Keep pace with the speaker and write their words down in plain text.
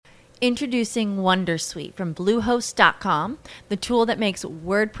Introducing Wondersuite from Bluehost.com, the tool that makes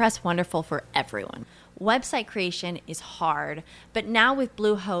WordPress wonderful for everyone. Website creation is hard, but now with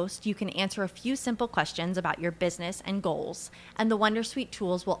Bluehost, you can answer a few simple questions about your business and goals, and the Wondersuite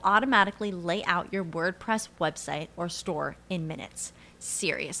tools will automatically lay out your WordPress website or store in minutes.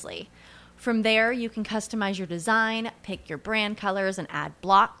 Seriously. From there, you can customize your design, pick your brand colors, and add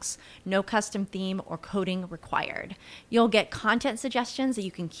blocks. No custom theme or coding required. You'll get content suggestions that you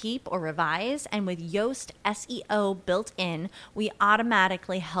can keep or revise, and with Yoast SEO built in, we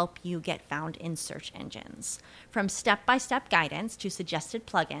automatically help you get found in search engines. From step-by-step guidance to suggested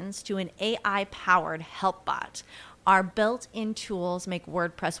plugins to an AI-powered help bot, our built-in tools make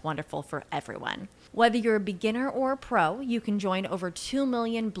WordPress wonderful for everyone. Whether you're a beginner or a pro, you can join over 2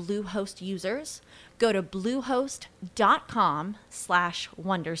 million Bluehost users. Go to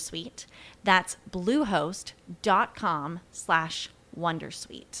bluehost.com/wondersuite. That's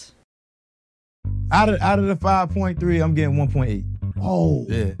bluehost.com/wondersuite. Out of the 5.3, I'm getting 1.8. Oh.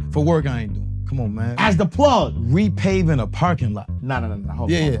 Yeah. For work I ain't doing. Come on, man. As the plug. Repaving a parking lot. No.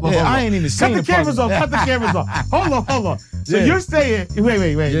 Hold Yeah. on. I ain't even seen Cut the cameras off. Cut the cameras off. Hold on. So Yeah. you're saying,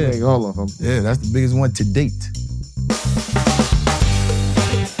 wait. Hold on. Yeah, that's the biggest one to date.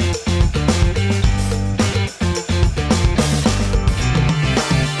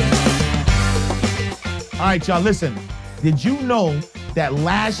 All right, y'all, listen. Did you know that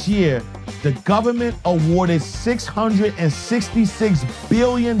last year the government awarded $666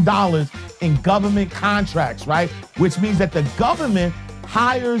 billion in government contracts, right? Which means that the government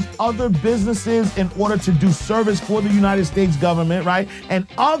hires other businesses in order to do service for the United States government, right? And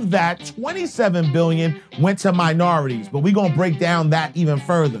of that, $27 billion went to minorities, but we're gonna break down that even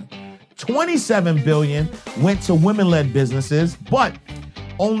further. $27 billion went to women-led businesses, but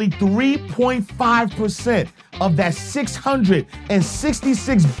only 3.5% of that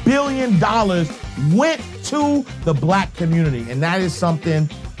 $666 billion went to the Black community. And that is something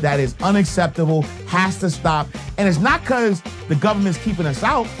that is unacceptable, has to stop. And it's not because the government's keeping us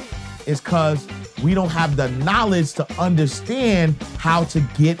out, it's because we don't have the knowledge to understand how to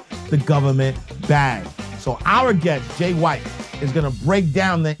get the government bag. So our guest, Jay White, is gonna break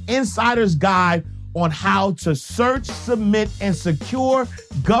down the insider's guide on how to search, submit, and secure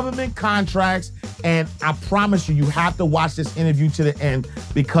government contracts. And I promise you, you have to watch this interview to the end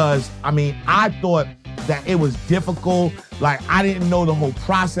because, I thought that it was difficult. Like, I didn't know the whole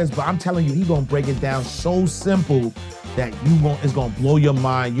process, but I'm telling you, he's gonna break it down so simple that it's gonna blow your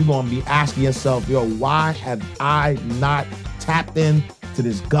mind. You're gonna be asking yourself, why have I not tapped into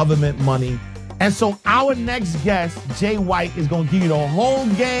this government money? And so our next guest, Jay White, is gonna give you the whole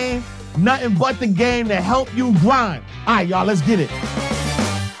game, nothing but the game to help you grind. All right, y'all, let's get it.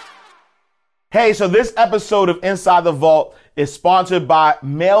 Hey, so this episode of Inside the Vault is sponsored by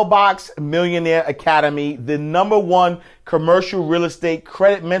Mailbox Millionaire Academy, the #1 commercial real estate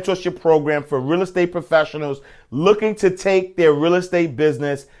credit mentorship program for real estate professionals looking to take their real estate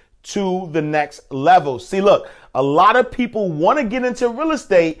business to the next level. See, look, a lot of people want to get into real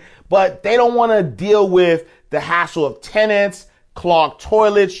estate, but they don't want to deal with the hassle of tenants, clogged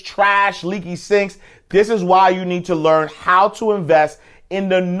toilets, trash, leaky sinks. This is why you need to learn how to invest in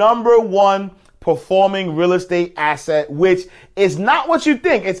the #1 performing real estate asset, which is not what you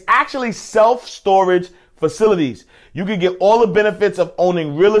think. It's actually self-storage facilities. You can get all the benefits of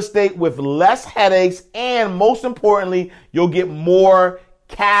owning real estate with less headaches, and most importantly, you'll get more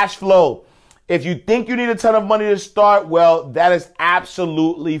cash flow. If you think you need a ton of money to start, well, that is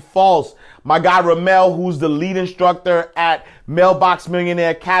absolutely false. My guy Ramel, who's the lead instructor at Mailbox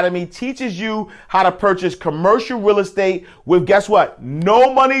Millionaire Academy, teaches you how to purchase commercial real estate with, guess what?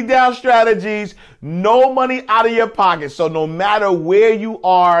 No money down strategies, no money out of your pocket. So no matter where you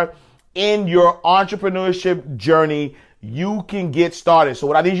are in your entrepreneurship journey, you can get started. So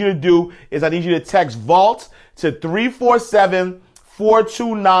what I need you to do is I need you to text VAULT to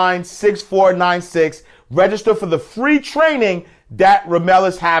 347-429-6496. Register for the free training that Ramel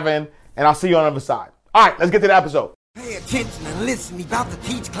is having, and I'll see you on the other side. All right, let's get to the episode. Pay attention and listen, he about to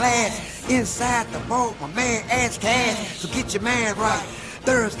teach class. Inside the vault, my man Ash Cash. So get your man right.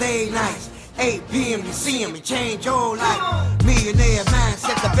 Thursday nights, 8 p.m. You see him, he change your life. Millionaire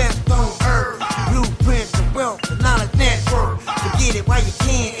mindset, the best on earth. Blueprint to wealth, the knowledge network. So get it while you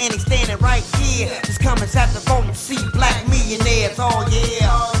can, and he's standing right here. Just come inside the vault and see black millionaires. Oh yeah,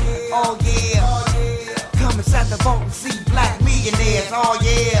 oh yeah. Come inside the vault and see black millionaires. Oh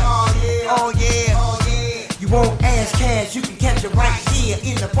yeah, oh yeah. You won't ask cash, you can catch it right here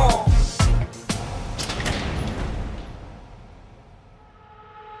in the vault.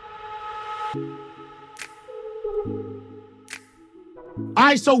 All All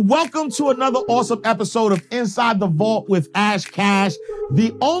right, so welcome to another awesome episode of Inside the Vault with Ash Cash,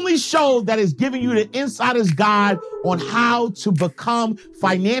 the only show that is giving you the insider's guide on how to become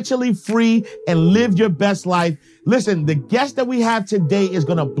financially free and live your best life. Listen, the guest that we have today is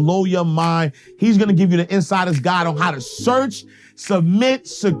going to blow your mind. He's going to give you the insider's guide on how to search, submit,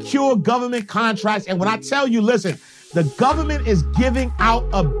 secure government contracts. And when I tell you, listen, the government is giving out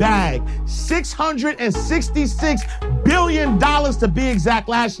a bag, $666 billion to be exact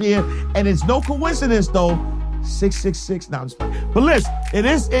last year. And it's no coincidence though, 666, no, I'm just playing. But listen, it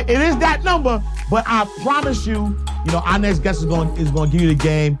is that number, but I promise you, our next guest is going to give you the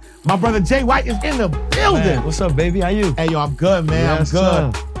game. My brother Jay White is in the building. Man, what's up, baby? How you? Hey, I'm good, man. Yes,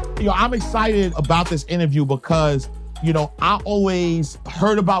 I'm good. sir. I'm excited about this interview because, I always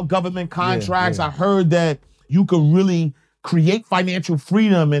heard about government contracts. Yeah. I heard that you could really create financial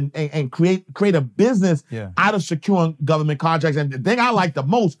freedom and create a business out of securing government contracts. And the thing I like the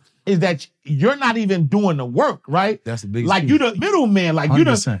most is that you're not even doing the work, right? That's the biggest Like piece. you the middleman, like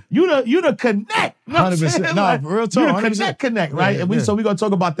 100%. you the connect. You know what I'm 100%. saying? No, Like, real talk, you the 100%. connect, right? Yeah, And so we're gonna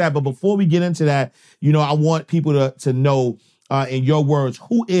talk about that. But before we get into that, I want people to know, in your words,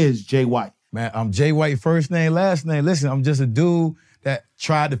 who is Jay White? Man, I'm Jay White, first name, last name. Listen, I'm just a dude that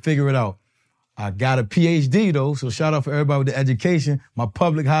tried to figure it out. I got a PhD though, so shout out for everybody with the education, my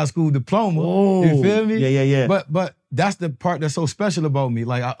public high school diploma. Oh, you feel me? Yeah. But that's the part that's so special about me.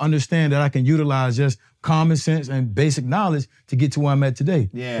 Like I understand that I can utilize just common sense and basic knowledge to get to where I'm at today.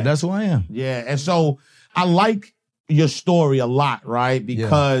 Yeah. But that's who I am. Yeah, and so I like your story a lot, right?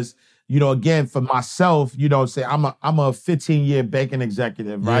 Because again, for myself, say I'm a 15-year banking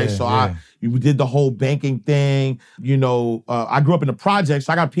executive, right? Yeah, so yeah. you did the whole banking thing. I grew up in the projects,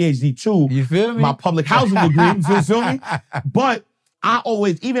 so I got a PhD too. You feel me? My public housing degree, you feel me? But I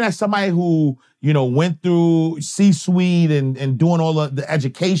always, even as somebody who, went through C-suite and doing all of the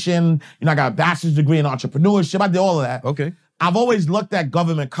education, I got a bachelor's degree in entrepreneurship. I did all of that. Okay. I've always looked at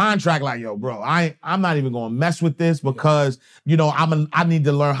government contract like, yo, bro, I'm not even gonna mess with this because, I need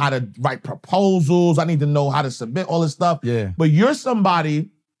to learn how to write proposals. I need to know how to submit all this stuff. Yeah. But you're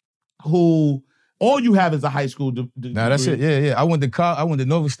somebody who all you have is a high school degree. Now that's it. Yeah. I went to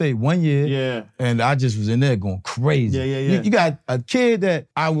Nova State 1 year. Yeah. And I just was in there going crazy. Yeah. You got a kid that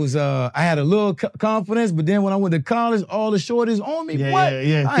I had a little confidence, but then when I went to college, all the shorties on me. Yeah, what?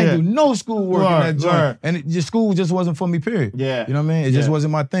 yeah. I ain't do no school work in that joint. Right. And school just wasn't for me, period. Yeah. You know what I mean? It just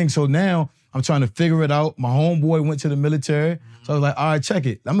wasn't my thing. So now I'm trying to figure it out. My homeboy went to the military. So I was like, all right, check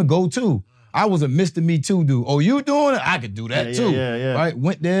it. I'm going to go too. I was a Mr. Me Too dude. Oh, you doing it? I could do that too. Yeah. Right?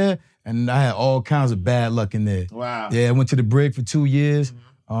 Went there. And I had all kinds of bad luck in there. Wow. Yeah, I went to the brig for 2 years.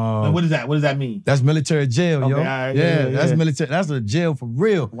 And what is that? What does that mean? That's military jail, yo. all right, That's military. That's a jail for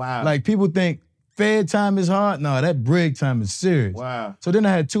real. Wow. Like people think Fed time is hard. No, that brig time is serious. Wow. So then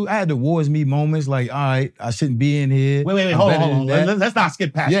I had the wars me moments. Like, all right, I shouldn't be in here. Wait, I'm hold better on. than that. Let's not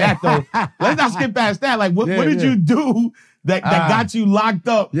skip past Yeah. that though. Let's not skip past that. Like, what did Yeah. you do that got you locked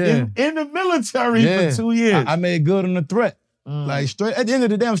up in the military for 2 years? I made good on the threat. Like straight at the end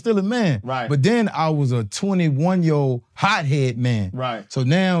of the day, I'm still a man. Right. But then I was a 21-year-old hothead man. Right. So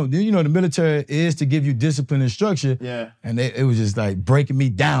now, the military is to give you discipline and structure. Yeah. And it was just like breaking me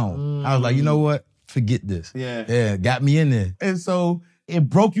down. I was like, you know what? Forget this. Yeah. Yeah, got me in there. And so it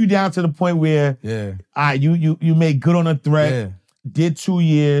broke you down to the point where, Yeah. all right, you made good on a threat, Yeah. did 2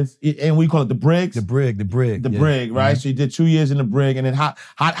 years, and we call it the brigs? The brig. The yeah. brig, right? So you did 2 years in the brig, and then how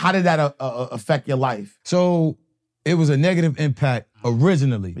did that affect your life? So it was a negative impact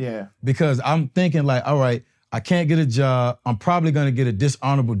originally. Yeah. Because I'm thinking like, all right, I can't get a job. I'm probably going to get a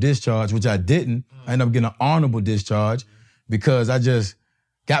dishonorable discharge, which I didn't. I ended up getting an honorable discharge because I just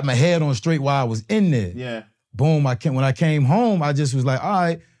got my head on straight while I was in there. Yeah. Boom, when I came home, I just was like, all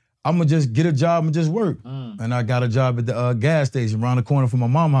right, I'm going to just get a job and just work. And I got a job at the gas station around the corner from my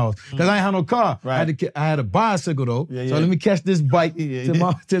mom's house. Because I ain't had no car. Right. I had a bicycle, though. Yeah. So let me catch this bike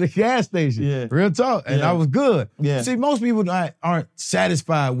to the gas station. Yeah. Real talk. And I was good. Yeah. See, most people aren't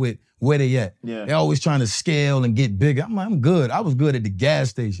satisfied with where they at. Yeah. They're always trying to scale and get bigger. I'm like, I'm good. I was good at the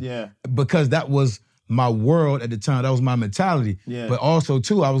gas station. Yeah. Because that was my world at the time. That was my mentality. Yeah. But also,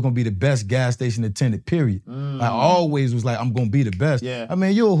 too, I was going to be the best gas station attendant, period. I always was like, I'm going to be the best. Yeah. I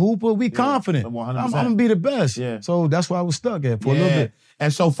mean, you're a hooper. We confident. 100%. I'm going to be the best. Yeah. So that's why I was stuck at for a little bit.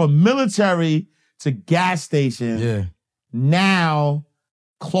 And so from military to gas station, Yeah. now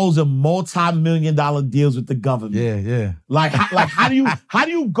closing multi-million-dollar deals with the government. Yeah. Like how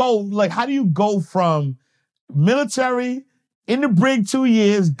do you go from military in the brig 2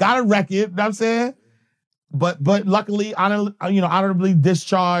 years, got a record, you know what I'm saying? But luckily, honorably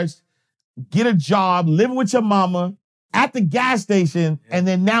discharged, get a job, living with your mama, at the gas station, and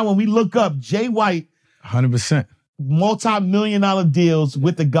then now when we look up Jay White, 100%. multi-million-dollar deals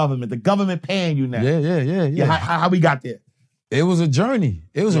with the government paying you now. Yeah. How we got there? It was a journey.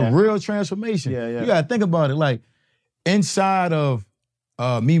 It was a real transformation. Yeah. You gotta think about it. Like, inside of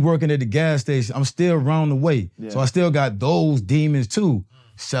me working at the gas station, I'm still around the way. Yeah. So I still got those demons too.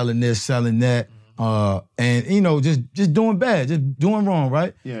 Selling this, selling that. And, you know, just doing bad, just doing wrong,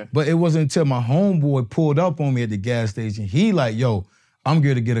 right? Yeah. But it wasn't until my homeboy pulled up on me at the gas station. He like, yo, I'm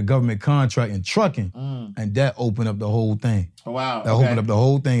going to get a government contract in trucking. And that opened up the whole thing. Oh, wow. That opened up the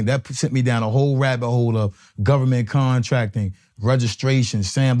whole thing. That sent me down a whole rabbit hole of government contracting, registration,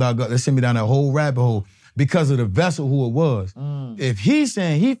 SAM.gov. That sent me down that whole rabbit hole because of the vessel who it was. If he's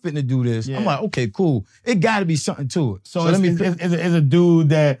saying he fitting to do this, I'm like, okay, cool. It got to be something to it. So it's a dude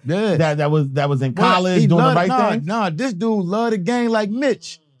that was in college doing the right thing? Nah, this dude love the game like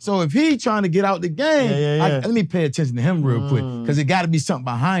Mitch. So if he trying to get out the game, let me pay attention to him real quick because it got to be something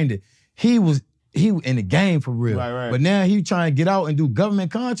behind it. He in the game for real. Right. But now he trying to get out and do government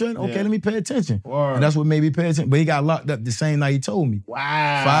contract. Okay, let me pay attention. Word. And that's what made me pay attention. But he got locked up the same night he told me.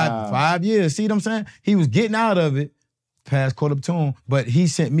 Wow. 5 years. See what I'm saying? He was getting out of it. Past caught up to him. But he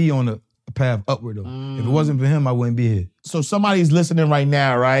sent me on a path upward though. If it wasn't for him, I wouldn't be here. So somebody's listening right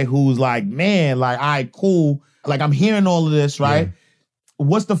now, right, who's like, man, like, all right, cool. Like, I'm hearing all of this, right? Yeah.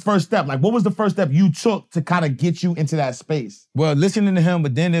 What's the first step? Like, what was the first step you took to kind of get you into that space? Well, listening to him,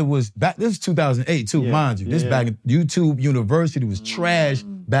 but then it was back, this is 2008 too, mind you. This back in YouTube University was trash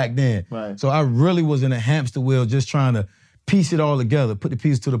back then. Right. So I really was in a hamster wheel just trying to piece it all together, put the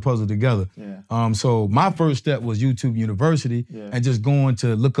pieces to the puzzle together. Yeah. So my first step was YouTube University and just going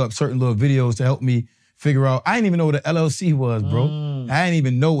to look up certain little videos to help me figure out. I didn't even know what an LLC was, bro. I didn't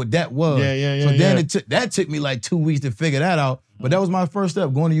even know what that was. Yeah. So then that took me like 2 weeks to figure that out. But that was my first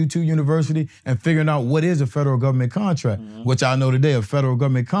step, going to YouTube University and figuring out what is a federal government contract, which I know today a federal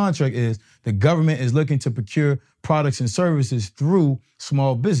government contract is the government is looking to procure products and services through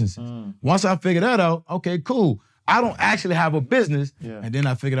small businesses. Once I figured that out, okay, cool. I don't actually have a business, and then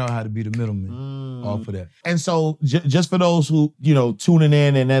I figured out how to be the middleman off of that. And so just for those who, you know, tuning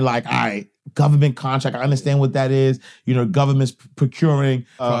in and they're like, all right, government contract, I understand what that is. You know, government's procuring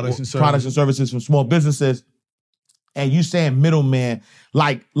Products and services from small businesses. And you saying middleman,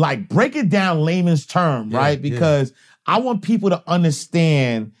 like break it down layman's term, right? Because I want people to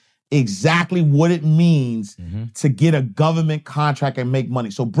understand exactly what it means to get a government contract and make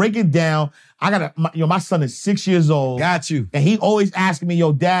money. So break it down. My son is 6 years old. Got you. And he always asking me,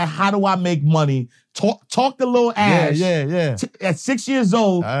 yo, Dad, how do I make money? Talk to little Ash. Yeah. At 6 years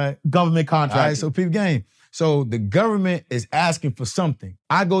old, All right. government contract. All right, so peep game. So the government is asking for something.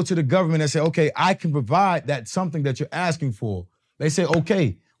 I go to the government and say, okay, I can provide that something that you're asking for. They say,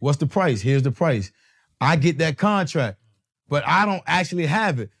 okay, what's the price? Here's the price. I get that contract, but I don't actually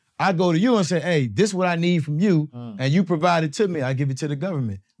have it. I go to you and say, hey, this is what I need from you, and you provide it to me. I give it to the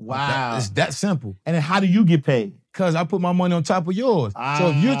government. Wow. It's that simple. And then how do you get paid? Because I put my money on top of yours.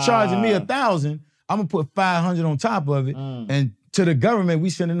 So if you're charging me $1,000, I'm going to put $500 on top of it, and to the government, we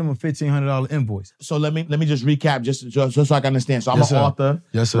sending them a $1,500 invoice. So let me just recap just so I can understand. So I'm an author,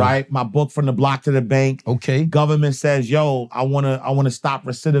 yes, sir. Right? My book, From the Block to the Bank. Okay. Government says, yo, I wanna stop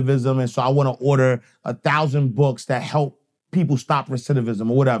recidivism, and so I wanna order 1,000 books that help people stop recidivism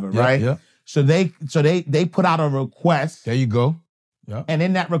or whatever, right? Yeah. So they put out a request. There you go. Yeah. And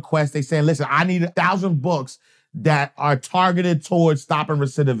in that request, they saying, listen, I need 1,000 books that are targeted towards stopping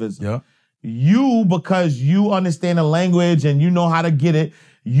recidivism. Yeah. You, because you understand the language and you know how to get it,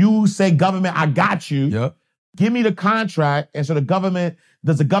 you say, government, I got you. Yep. Give me the contract. And so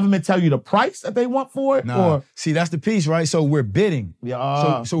does the government tell you the price that they want for it? Nah. Or? See, that's the piece, right? So we're bidding.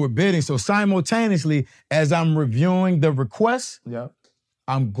 Yeah. So we're bidding. So simultaneously, as I'm reviewing the request,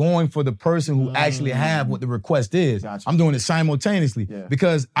 I'm going for the person who actually have what the request is. Gotcha. I'm doing it simultaneously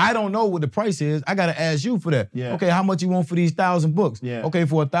because I don't know what the price is. I got to ask you for that. Yeah. Okay, how much you want for these 1,000 books? Yeah. Okay,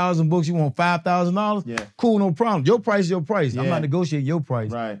 for 1,000 books, you want $5,000? Yeah. Cool, no problem. Your price is your price. I'm Yeah. not negotiating your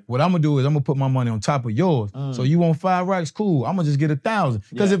price. Right. What I'm going to do is I'm going to put my money on top of yours. So you want 5 racks? Cool. I'm going to just get 1,000.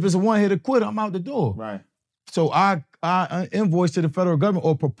 Because if it's a one-hitter quitter, I'm out the door. Right. So our invoice to the federal government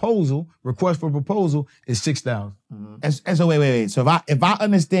or request for proposal is $6,000. And so wait. So if I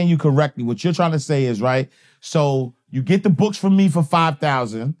understand you correctly, what you're trying to say is, right, so you get the books from me for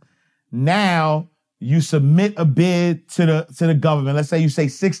 $5,000. Now you submit a bid to the government. Let's say you say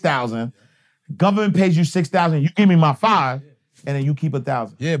 $6,000. Government pays you $6,000. You give me my $5,000, and then you keep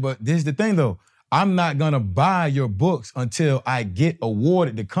 $1,000. Yeah, but this is the thing though. I'm not going to buy your books until I get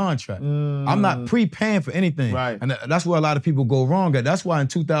awarded the contract. I'm not prepaying for anything. Right. And that's where a lot of people go wrong at. That's why in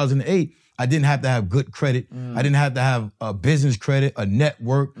 2008, I didn't have to have good credit. I didn't have to have a business credit, a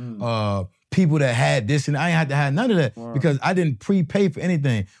network, people that had this, and I ain't had to have none of that because I didn't prepay for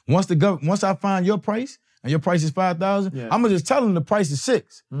anything. Once I find your price, and your price is 5,000, I'm gonna just tell them the price is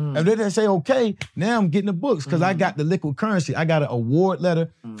 6. And if they say, okay, now I'm getting the books because I got the liquid currency. I got an award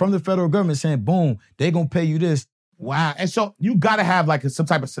letter from the federal government saying, boom, they gonna pay you this. Wow. And so you gotta have like some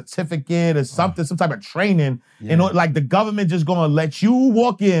type of certificate or something, some type of training. Like the government just gonna let you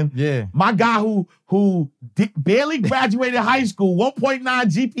walk in. Yeah. My guy who barely graduated high school, 1.9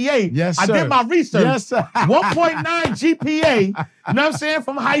 GPA. Yes, sir. I did my research. Yes, sir. 1.9 GPA, you know what I'm saying,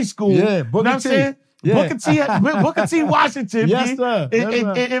 from high school. Yeah, you know what I'm saying? Yeah. Booker T. Washington, Yes, sir.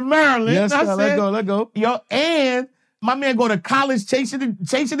 in Maryland. Yes, you know sir. what I'm saying? Let go. Yo, and my man go to college chasing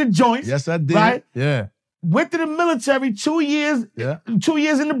the joints. Yes, I did. Right? Yeah. Went to the military 2 years. Yeah. 2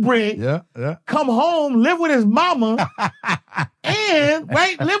 years in the brig. Yeah. Come home, live with his mama, and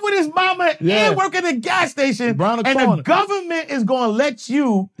live with his mama and work at a gas station. The government is gonna let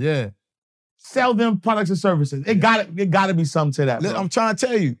you sell them products and services. It gotta be something to that. Bro. I'm trying to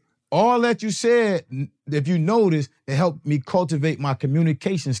tell you, all that you said, if you notice, it helped me cultivate my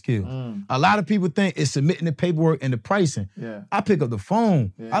communication skills. A lot of people think it's submitting the paperwork and the pricing. I pick up the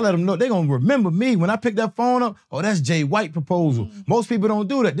phone. I let them know. They're going to remember me. When I pick that phone up, oh, that's Jay White proposal. Most people don't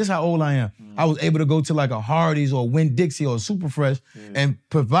do that. This is how old I am. I was able to go to like a Hardee's or Winn-Dixie or Superfresh and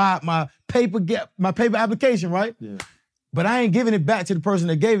provide my paper application, right? But I ain't giving it back to the person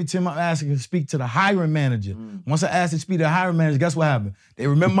that gave it to him. I'm asking to speak to the hiring manager. Once I asked to speak to the hiring manager, guess what happened? They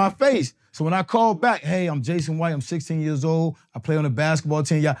remember my face. So when I called back, hey, I'm Jason White. I'm 16 years old. I play on the basketball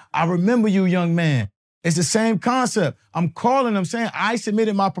team. Yeah, I remember you, young man. It's the same concept. I'm calling them saying, I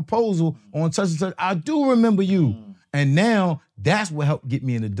submitted my proposal on such and such. I do remember you. And now that's what helped get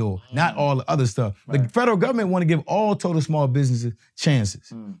me in the door, not all the other stuff. The federal government want to give all total small businesses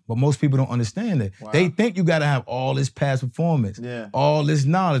chances, but most people don't understand that. They think you got to have all this past performance, all this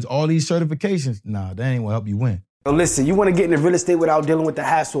knowledge, all these certifications. Nah, that ain't gonna help you win. So listen, you want to get into real estate without dealing with the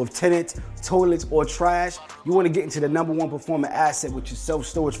hassle of tenants, toilets, or trash? You want to get into the #1 performing asset, which is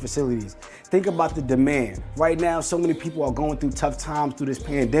self-storage facilities. Think about the demand. Right now, so many people are going through tough times through this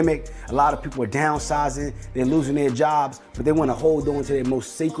pandemic. A lot of people are downsizing, they're losing their jobs, but they want to hold on to their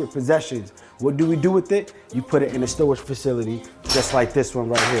most sacred possessions. What do we do with it? You put it in a storage facility, just like this one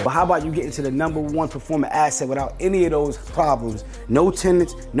right here. But how about you get into the #1 performing asset without any of those problems? No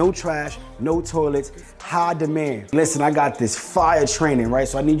tenants, no trash, no toilets, high demand. Listen, I got this fire training, right?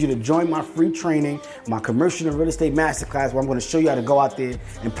 So I need you to join my free training, my commercial and real estate masterclass, where I'm gonna show you how to go out there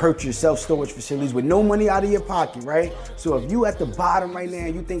and purchase self-storage facilities with no money out of your pocket, right? So if you at the bottom right now,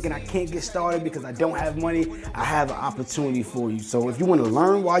 you thinking I can't get started because I don't have money, I have an opportunity for you. So if you wanna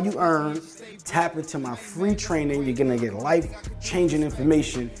learn while you earn, tap into my free training. You're gonna get life-changing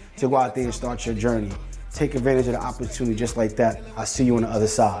information to go out there and start your journey. Take advantage of the opportunity just like that. I'll see you on the other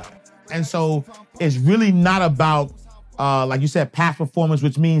side. And so it's really not about, like you said, past performance,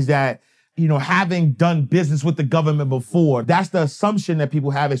 which means that, you know, having done business with the government before, that's the assumption that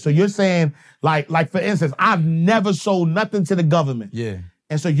people have it. So you're saying, like for instance, I've never sold nothing to the government. Yeah.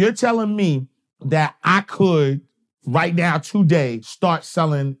 And so you're telling me that I could, right now, today, start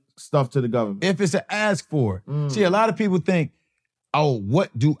selling stuff to the government. If it's an ask for it. See, a lot of people think, oh, what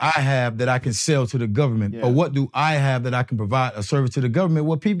do I have that I can sell to the government? Or what do I have that I can provide a service to the government?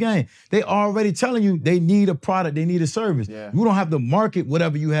 Well, peep game, they already telling you they need a product, they need a service. You don't have to market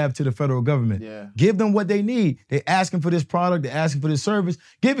whatever you have to the federal government. Give them what they need. They asking for this product, they're asking for this service,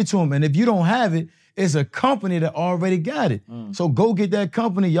 give it to them. And if you don't have it, it's a company that already got it. So go get that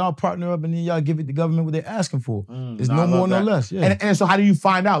company, y'all partner up, and then y'all give it to the government what they're asking for. It's no more, no less. Yeah. And so how do you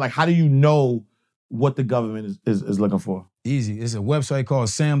find out? Like, how do you know what the government is looking for? Easy. It's a website called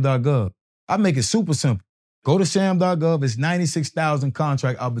sam.gov. I make it super simple. Go to sam.gov. It's 96,000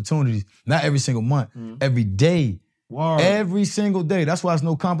 contract opportunities. Not every single month. Every day. Word. Every single day. That's why it's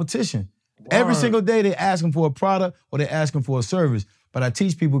no competition. Every single day they're asking for a product or they're asking for a service. But I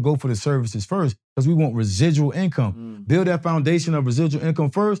teach people to go for the services first because we want residual income. Build that foundation of residual income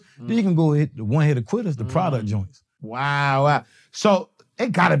first. Then you can go hit the one-hitter quitters, the product joints. Wow. So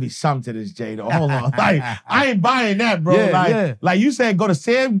it gotta be something to this, Jay, though. Hold on. Like, I ain't buying that, bro. Like you said, go to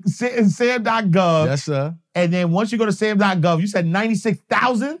sam.gov. Yes, sir. And then once you go to sam.gov, you said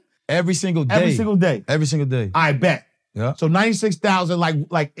 96,000? Every single day. Every single day. Every single day. I bet. Yeah. So 96,000, like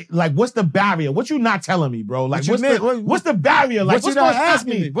what's the barrier? What you not telling me, bro? Like, what's the barrier? Like, what you not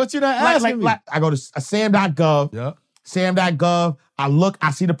asking me? What you not asking me? Like, I go to sam.gov. Yeah. Sam.gov.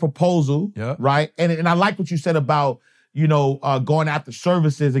 I see the proposal. Yeah. Right. And I like what you said about, going after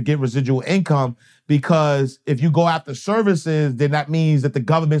services and get residual income, because if you go after services, then that means that the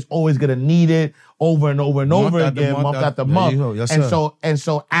government's always going to need it over and over and over again, month after month. Yes, and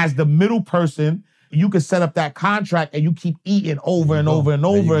so as the middle person, you can set up that contract and you keep eating over and over and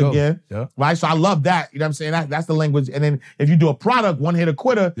over again, right? So I love that. You know what I'm saying? That's the language. And then if you do a product, one hitter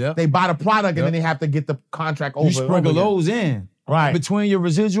quitter, they buy the product and then they have to get the contract over. You sprinkle those in. Right. Between your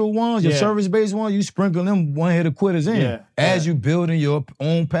residual ones, your service-based ones, you sprinkle them one-hitter quitters in as you building your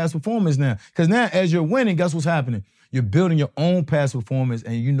own past performance now. Because now, as you're winning, guess what's happening? You're building your own past performance,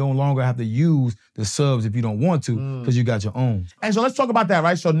 and you no longer have to use the subs if you don't want to, because you got your own. And so let's talk about that,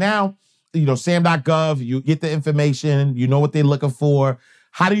 right? So now, SAM.gov, you get the information, you know what they're looking for.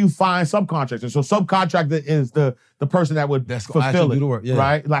 How do you find subcontractors? So subcontractor is the person that would fulfill it, do the work,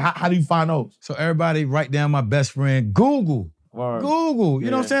 right? Like, how do you find those? So everybody write down my best friend, Google. Word. Google. You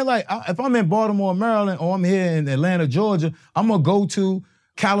know what I'm saying? Like, if I'm in Baltimore, Maryland, or I'm here in Atlanta, Georgia, I'm going to go to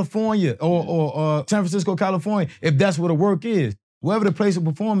California or San Francisco, California, if that's where the work is. Wherever the place of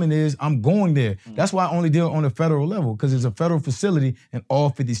performing is, I'm going there. That's why I only deal on the federal level, because it's a federal facility in all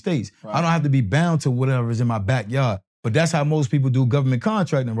 50 states. Right. I don't have to be bound to whatever is in my backyard. But that's how most people do government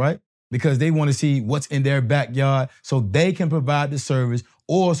contracting, right? Because they want to see what's in their backyard so they can provide the service,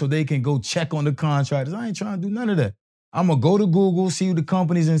 or so they can go check on the contractors. I ain't trying to do none of that. I'm going to go to Google, see the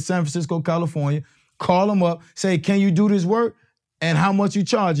companies in San Francisco, California, call them up, say, can you do this work? And how much you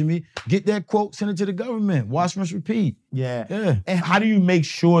charging me? Get that quote, send it to the government. Watch, rinse, repeat. Yeah. And how do you make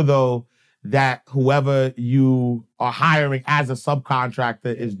sure, though, that whoever you are hiring as a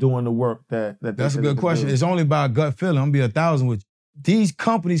subcontractor is doing the work that That's a good question. It's only by a gut feeling. I'm going to be 1,000 with you. These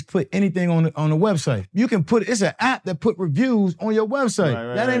companies put anything on the website. You can it's an app that put reviews on your website.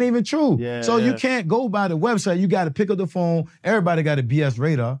 Right, that ain't even true. So you can't go by the website. You got to pick up the phone. Everybody got a BS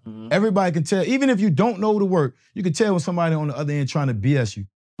radar. Everybody can tell. Even if you don't know the work, you can tell when somebody on the other end trying to BS you.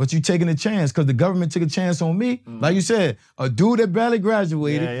 But you taking a chance, because the government took a chance on me. Like you said, a dude that barely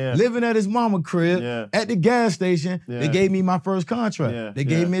graduated, living at his mama crib, at the gas station, they gave me my first contract. They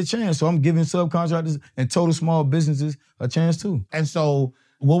gave me a chance. So I'm giving subcontractors and total small businesses a chance too. And so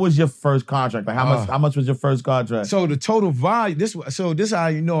what was your first contract? Like how much was your first contract? So the total value, this is how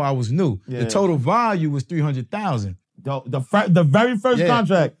you know I was new. The total value was $300,000. The very first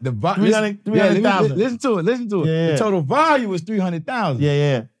contract, the $300,000. Listen to it. The total value was $300,000.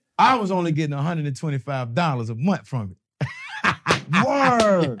 Yeah. I was only getting $125 a month from it.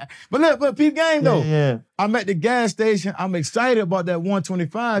 Word. But peep game though. Yeah. I'm at the gas station. I'm excited about that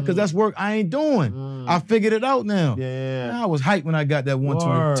 $125 because that's work I ain't doing. I figured it out now. Yeah. I was hyped when I got that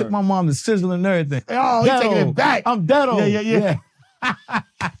 $120. Took my mom to Sizzle and everything. Oh, he's taking it back. I'm dead on. Yeah.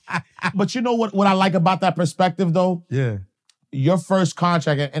 But you know what I like about that perspective though? Yeah. Your first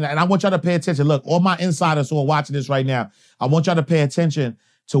contract, and I want y'all to pay attention. Look, all my insiders who are watching this right now, I want y'all to pay attention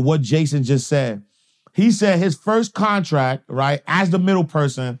to what Jason just said. He said his first contract, right, as the middle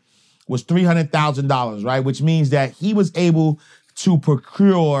person was $300,000, right? Which means that he was able to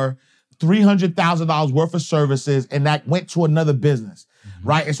procure $300,000 worth of services, and that went to another business,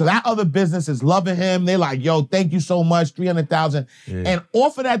 right? And so that other business is loving him. They're like, yo, thank you so much, $300,000. Yeah. And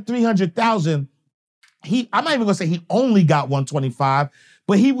off of that $300,000, I'm not even gonna say he only got $125,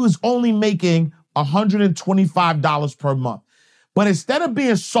 but he was only making $125 per month. But instead of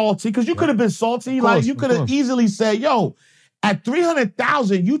being salty, because you could have been salty, like you could have easily said, yo, at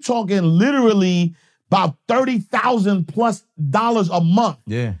 $300,000, you talking literally about $30,000 plus a month.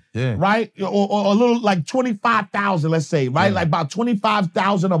 Yeah. Right? Or a little like $25,000, let's say, right? Yeah. Like about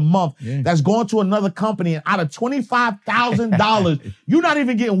 $25,000 a month that's going to another company. And out of $25,000, you're not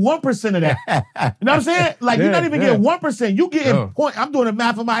even getting 1% of that. You know what I'm saying? Like you're not even getting 1%. You getting I'm doing the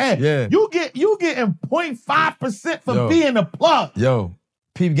math in my head. Yeah. You getting 0.5% for being a plug. Yo,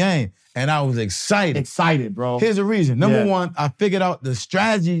 peep game. And I was excited. Excited, bro. Here's the reason. Number one, I figured out the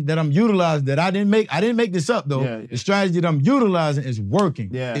strategy that I'm utilizing that I didn't make this up, though. Yeah. The strategy that I'm utilizing is working.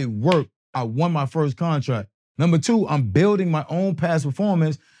 Yeah. It worked. I won my first contract. Number two, I'm building my own past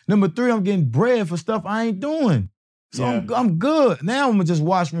performance. Number three, I'm getting bread for stuff I ain't doing. So I'm good. Now I'm going to just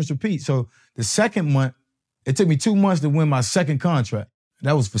watch, rinse, repeat. So the second month, it took me 2 months to win my second contract.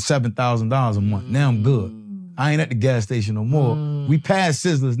 That was for $7,000 a month. Now I'm good. I ain't at the gas station no more. We passed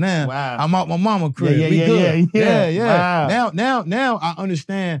Sizzlers now. Wow. I'm out my mama crib. Yeah. Wow. Now I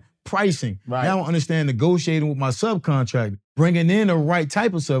understand pricing. Right. Now I understand negotiating with my subcontractor, bringing in the right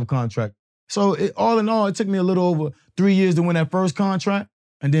type of subcontract. So all in all, it took me a little over 3 years to win that first contract,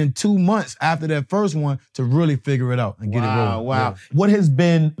 and then 2 months after that first one to really figure it out and get it rolling. Wow. Yeah. What has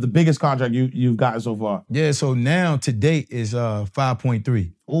been the biggest contract you've gotten so far? Yeah, so now to date is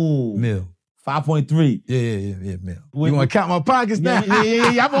 5.3 mil. 5.3. Yeah, man. You want to count my pockets now?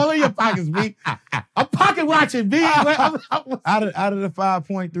 Yeah. I'm all in your pockets, B. I'm pocket watching, B. Out of the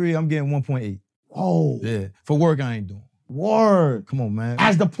 5.3, I'm getting 1.8. Whoa. Yeah. For work I ain't doing. Word. Come on, man.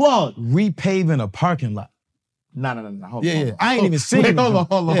 As the plug. Repaving a parking lot. No. Hold Yeah. on. I ain't even seen it.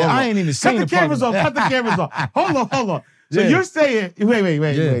 Hold on. I ain't even seen Cut the cameras off. Cut the cameras off. Hold on. So you're saying,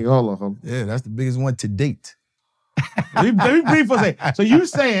 wait. Hold on. Yeah, that's the biggest one to date. Let me brief for a second. So you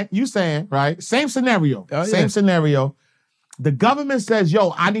saying, right? Same scenario. Same scenario. The government says,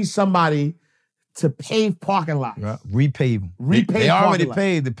 yo, I need somebody to pave parking lots. Right. Repave them. Repave They already parking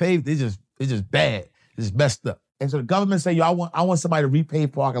paved. The paved, it's just bad. It's messed up. And so the government say, yo, I want somebody to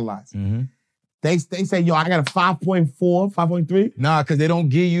repave parking lots. Mm-hmm. They say, yo, I got a 5.4, 5.3. Nah, because they don't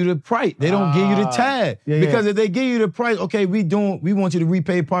give you the price. They don't give you the tag. Because if they give you the price, okay, we want you to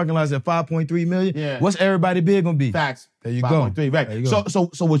repay parking lots at 5.3 million. Yeah. What's everybody bid gonna be? Facts. There you 5.3, right. There you go.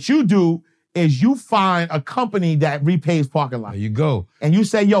 So what you do is you find a company that repays parking lots. There you go. And you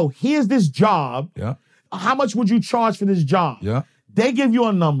say, yo, here's this job. Yeah. How much would you charge for this job? Yeah. They give you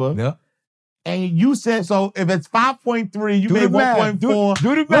a number. Yeah. And you said, so if it's 5.3, you made 1.4.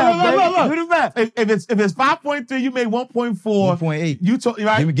 Do the math, Look. Do the math. If it's 5.3, you made 1.4. 1.8. You told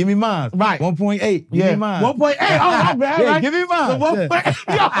right? Give me mine. Right. 1.8. Give me mine. 1.8. Oh, man. Yeah, right? give me mine. So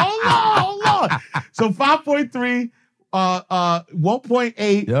 1.8. Yo, hold on. So 5.3,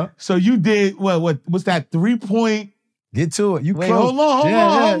 1.8. Yeah. So you did what's that? 3 point. Get to it. You Wait, close. hold on.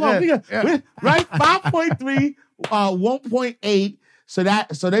 Yeah. Right? 5.3, 1.8. So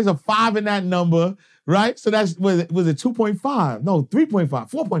there's a 5 in that number, right? So that's was it 2.5? No, 3.5,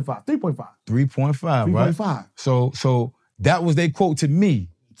 4.5, 3.5. 3.5, right? 3.5. So that was their quote to me.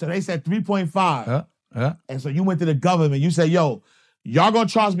 So they said 3.5. Yeah. And so you went to the government. You said, yo, y'all gonna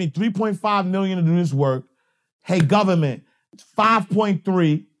charge me 3.5 million to do this work. Hey, government,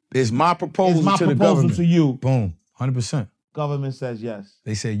 5.3 is my proposal is my to the proposal government. to you. Boom. 100%. Government says yes.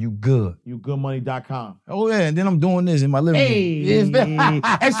 They say you good. YouGoodMoney.com. Oh yeah, and then I'm doing this in my living room. Hey.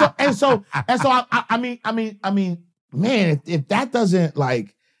 and so I mean, man, if that doesn't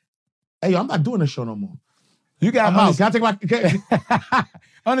like, hey, I'm not doing this show no more. You got I'm out. Can I take my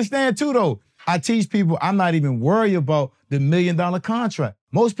Understand too though, I teach people I'm not even worried about the $1 million contract.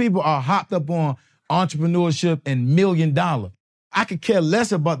 Most people are hopped up on entrepreneurship and $1 million. I could care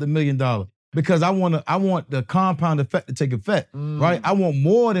less about the $1 million. Because I want the compound effect to take effect, right? I want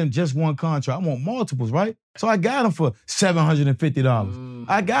more than just one contract. I want multiples, right? So I got them for $750.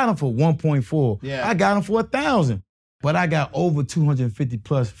 I got them for 1.4. Yeah. I got them for 1,000. But I got over 250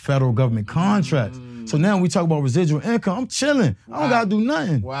 plus federal government contracts. So now when we talk about residual income, I'm chilling. I don't gotta do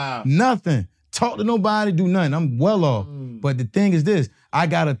nothing. Wow. Nothing. Talk to nobody, do nothing. I'm well off. But the thing is this, I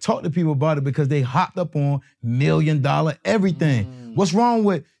gotta talk to people about it because they hopped up on $1 million everything. What's wrong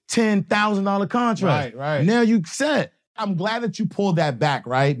with $10,000 contract? Right. Now you set. I'm glad that you pulled that back,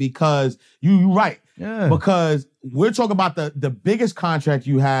 right? Because you're right. Yeah. Because we're talking about the biggest contract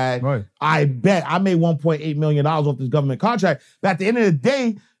you had. Right. I bet I made $1.8 million off this government contract. But at the end of the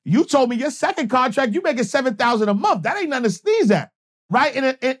day, you told me your second contract, you making $7,000 a month. That ain't nothing to sneeze at. Right? In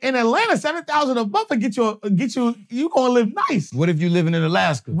Atlanta, $7,000 a month will get you gonna live nice. What if you living in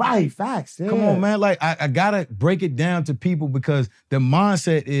Alaska? Right, facts. Yeah. Come on, man. Like, I gotta break it down to people because the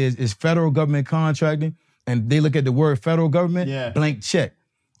mindset is federal government contracting, and they look at the word federal government, blank check.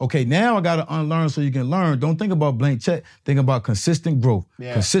 Okay, now I gotta unlearn so you can learn. Don't think about blank check. Think about consistent growth,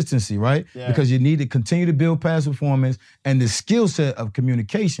 consistency, right? Yeah. Because you need to continue to build past performance and the skill set of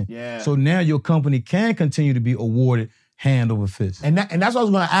communication. Yeah. So now your company can continue to be awarded hand over fist. And that's what I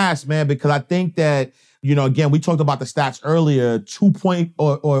was going to ask, man, because I think that, again, we talked about the stats earlier,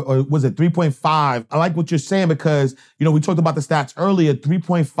 3.5. I like what you're saying because, we talked about the stats earlier,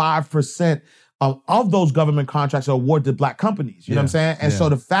 3.5% of those government contracts are awarded to Black companies. You know what I'm saying? And so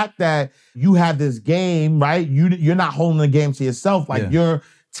the fact that you have this game, right, you're not holding the game to yourself, like you're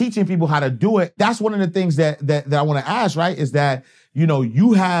teaching people how to do it. That's one of the things that I want to ask, right, is that,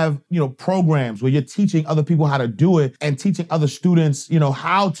 you have, programs where you're teaching other people how to do it and teaching other students,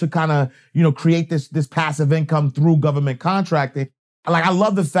 how to kind of, create this passive income through government contracting. Like, I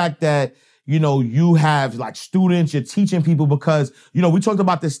love the fact that, you have like students, you're teaching people because, we talked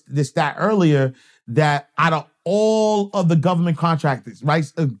about this stat earlier that out of all of the government contractors, right,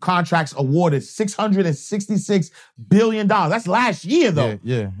 contracts awarded, $666 billion. That's last year though.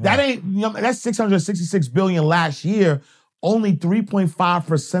 Yeah. That ain't, that's $666 billion last year. Only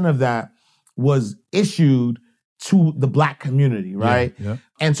 3.5% of that was issued to the Black community, right? Yeah.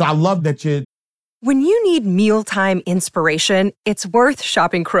 And so I love that you're When you need mealtime inspiration, it's worth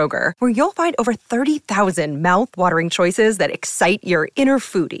shopping Kroger, where you'll find over 30,000 mouth-watering choices that excite your inner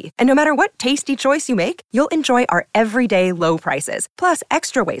foodie. And no matter what tasty choice you make, you'll enjoy our everyday low prices, plus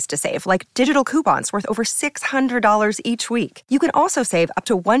extra ways to save, like digital coupons worth over $600 each week. You can also save up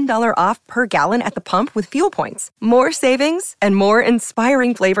to $1 off per gallon at the pump with fuel points. More savings and more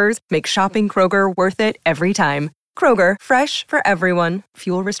inspiring flavors make shopping Kroger worth it every time. Kroger, fresh for everyone.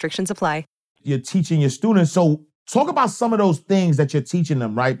 Fuel restrictions apply. You're teaching your students. So talk about some of those things that you're teaching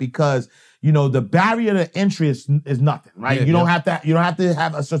them, right? Because, you know, the barrier to entry is nothing, right? Yeah, you don't have to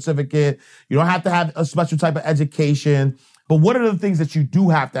have a certificate. You don't have to have a special type of education. But what are the things that you do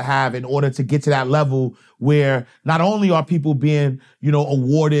have to have in order to get to that level where not only are people being, you know,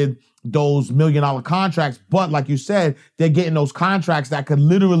 awarded those $1 million contracts, but like you said, they're getting those contracts that could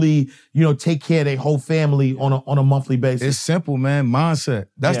literally, you know, take care of their whole family on a monthly basis. It's simple, man. Mindset.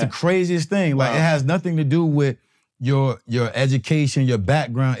 That's the craziest thing. Like, it has nothing to do with your education, your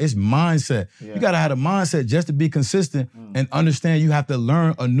background. It's mindset. You gotta have a mindset just to be consistent and understand you have to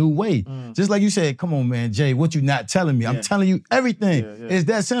learn a new way. Just like you said, come on, man, Jay, what you not telling me? I'm telling you everything. It's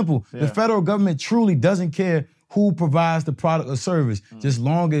that simple. The federal government truly doesn't care who provides the product or service, just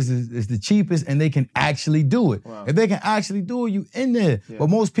long as it's the cheapest and they can actually do it. If they can actually do it, you in there. But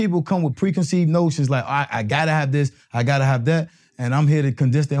most people come with preconceived notions like, I gotta have this, I gotta have that, and I'm here to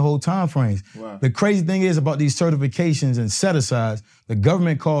condense their whole time frames. The crazy thing is about these certifications and set-asides, the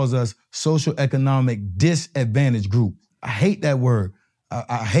government calls us social economic disadvantaged group. I hate that word.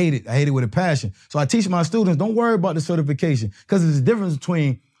 I hate it. I hate it with a passion. So I teach my students, don't worry about the certification, because there's a difference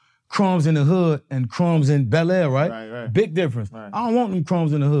between crumbs in the hood and crumbs in Bel Air, right? Big difference. I don't want them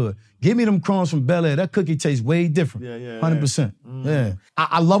crumbs in the hood. Give me them crumbs from Bel Air. That cookie tastes way different. 100%. Yeah.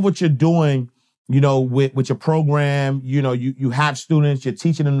 I love what you're doing, you know, with your program. You know, you have students, you're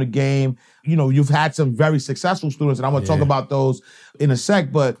teaching them the game. You know, you've had some very successful students, and I'm going to talk about those in a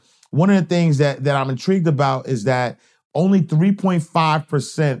sec. But one of the things that I'm intrigued about is that only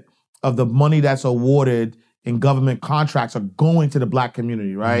 3.5% of the money that's awarded in government contracts are going to the Black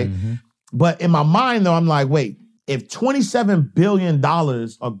community, right? But in my mind, though, I'm like, wait, if $27 billion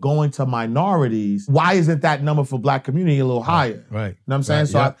are going to minorities, why isn't that number for Black community a little higher? Right. You know what I'm saying?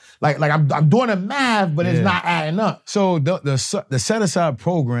 So I'm doing the math, but it's not adding up. So the set-aside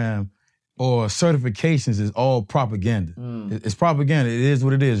program or certifications is all propaganda. It's propaganda. It is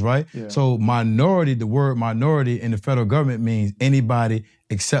what it is, right? So minority, the word minority in the federal government means anybody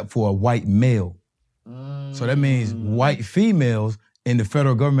except for a white male. So that means white females in the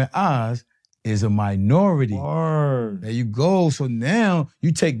federal government eyes is a minority. There you go. So now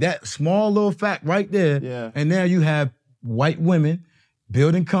you take that small little fact right there, and now you have white women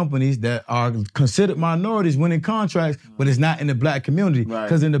building companies that are considered minorities winning contracts, but it's not in the Black community.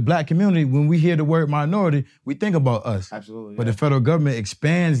 Because in the Black community, when we hear the word minority, we think about us. Absolutely. But the federal government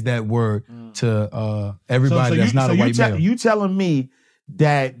expands that word to everybody that's not a white male. You telling me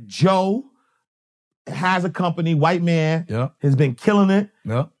that Joe has a company, white man, has been killing it.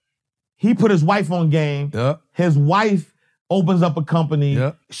 He put his wife on game. His wife opens up a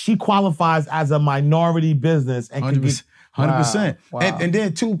company. She qualifies as a minority business. And 100%. Wow. And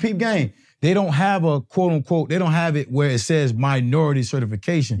then two, peep game. They don't have a quote unquote, they don't have it where it says minority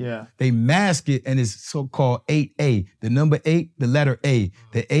certification. They mask it and it's so-called 8A. The number 8, the letter A.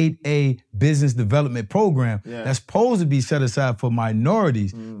 The 8A business development program. That's supposed to be set aside for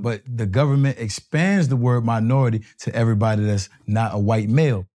minorities, but the government expands the word minority to everybody that's not a white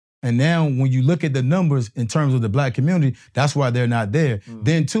male. And now when you look at the numbers in terms of the Black community, that's why they're not there.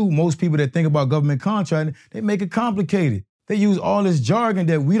 Then too, most people that think about government contracting, they make it complicated. They use all this jargon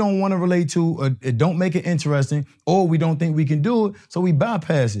that we don't want to relate to, or it don't make it interesting, or we don't think we can do it, so we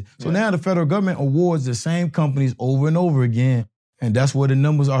bypass it. So now the federal government awards the same companies over and over again, and that's why the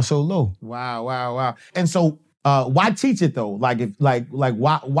numbers are so low. Wow. And so why teach it though? Like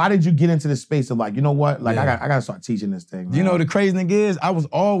why did you get into this space of like, you know what? Like I gotta start teaching this thing. Man. You know the crazy thing is, I was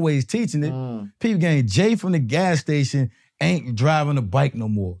always teaching it. People getting Jay from the gas station ain't driving a bike no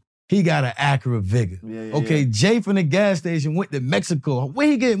more. He got an Acura Vigor. Jay from the gas station went to Mexico. Where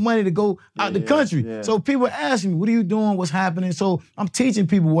he get money to go out the country? So people ask me, what are you doing? What's happening? So I'm teaching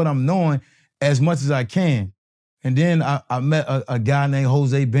people what I'm knowing as much as I can. And then I met a guy named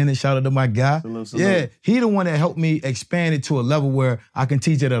Jose Bennett. Shout out to my guy. Salute. Yeah, he the one that helped me expand it to a level where I can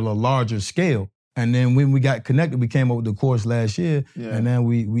teach it at a larger scale. And then when we got connected, we came up with the course last year, and then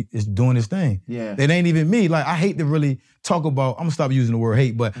we it's doing this thing. It ain't even me. Like, I hate to really talk about, I'm gonna stop using the word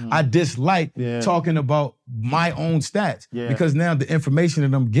hate, but I dislike talking about my own stats because now the information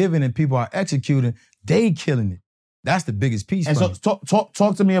that I'm giving and people are executing, they killing it. That's the biggest piece. And for so me.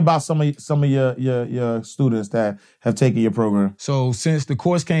 talk to me about some of your students that have taken your program. So since the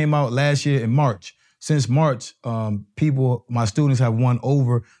course came out last year in March, since March, my students have won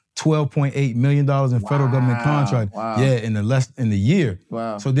over $12.8 million in federal government contracts. Wow. Yeah, in the year.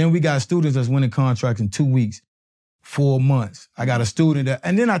 Wow. So then we got students that's winning contracts in 2 weeks, 4 months. I got a student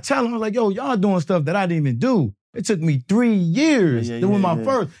and then I tell them, I'm like, yo, y'all doing stuff that I didn't even do. It took me 3 years to win my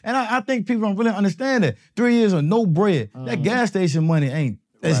first. And I think people don't really understand that. 3 years of no bread. That gas station money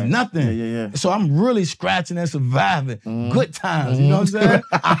it's nothing. Yeah. So I'm really scratching and surviving. Good times, you know what I'm saying?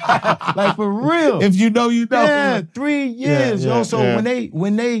 Like for real. If you know, you know. Yeah, 3 years, yo. So yeah.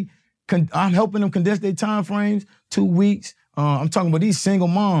 I'm helping them condense their time frames, 2 weeks. I'm talking about these single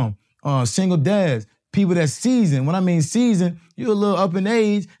moms, single dads, people that's seasoned. When I mean seasoned, you're a little up in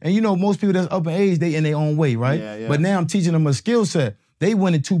age, and you know most people that's up in age, they in their own way, right? Yeah. But now I'm teaching them a skill set. They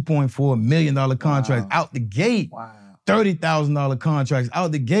winning $2.4 million contracts out the gate. Wow. $30,000 contracts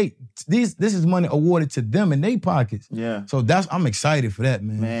out the gate. This is money awarded to them in their pockets. Yeah. So I'm excited for that,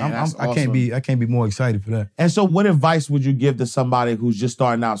 man. That's I can't be more excited for that. And so what advice would you give to somebody who's just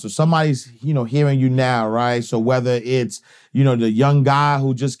starting out? So somebody's, hearing you now, right? So whether it's, the young guy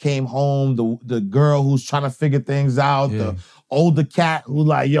who just came home, the girl who's trying to figure things out, the older cat who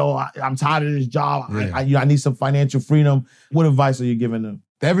like, yo, I'm tired of this job. Yeah. I need some financial freedom. What advice are you giving them?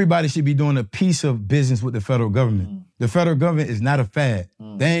 Everybody should be doing a piece of business with the federal government. The federal government is not a fad.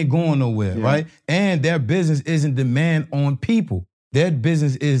 They ain't going nowhere, right? And their business isn't demand on people. Their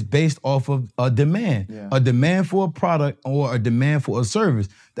business is based off of a demand. A demand for a product or a demand for a service.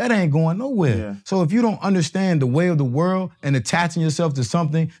 That ain't going nowhere. Yeah. So if you don't understand the way of the world and attaching yourself to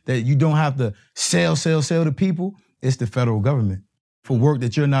something that you don't have to sell to people, it's the federal government. For work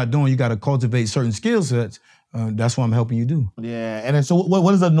that you're not doing, you got to cultivate certain skill sets. That's what I'm helping you do. Yeah. And then so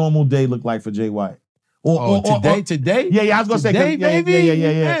what does a normal day look like for Jay White? Today? Yeah, I was gonna say today, baby.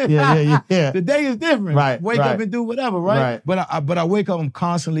 Yeah. The day is different. Right. Wake up and do whatever, right? But I wake up, I'm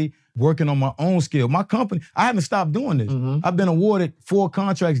constantly working on my own skill. My company, I haven't stopped doing this. I've been awarded 4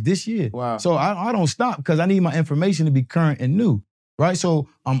 contracts this year. Wow. So I don't stop because I need my information to be current and new. Right? So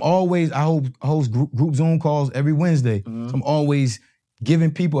I host group Zoom calls every Wednesday. So I'm always giving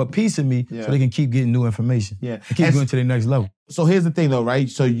people a piece of me so they can keep getting new information. Yeah. And keep going to the next level. So here's the thing though, right?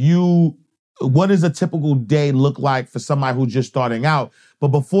 So what does a typical day look like for somebody who's just starting out? But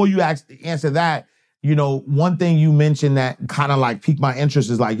before you answer that, one thing you mentioned that kind of like piqued my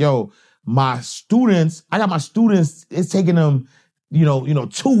interest is like, yo, I got my students, it's taking them,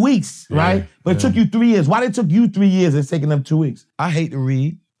 2 weeks, right? But it took you 3 years. Why did it took you 3 years? It's taking them 2 weeks. I hate to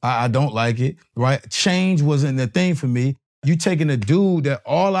read. I don't like it, right? Change wasn't the thing for me. You taking a dude that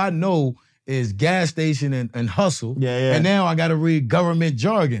all I know is gas station and hustle. Yeah. And now I got to read government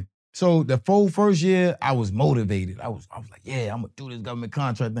jargon. So the first year, I was motivated. I was like, yeah, I'm going to do this government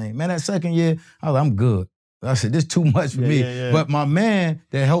contract thing. Man, that second year, I was like, I'm good. I said, this is too much for me. Yeah. But my man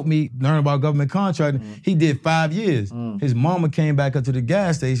that helped me learn about government contracting, he did 5 years. His mama came back up to the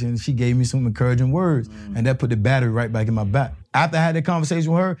gas station and she gave me some encouraging words. And that put the battery right back in my back. After I had that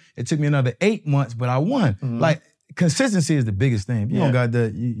conversation with her, it took me another 8 months, but I won. Like, consistency is the biggest thing. If you don't got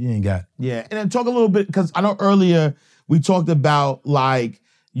that, you ain't got it. Yeah. And then talk a little bit, because I know earlier we talked about like,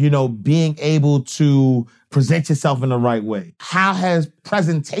 being able to present yourself in the right way. How has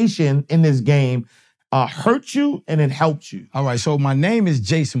presentation in this game hurt you and it helped you? All right, so my name is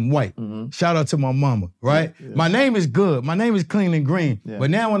Jason White. Shout out to my mama, right? Yeah. My name is good. My name is clean and green. Yeah. But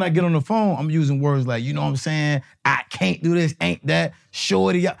now when I get on the phone, I'm using words like, you know what I'm saying? I can't do this, ain't that,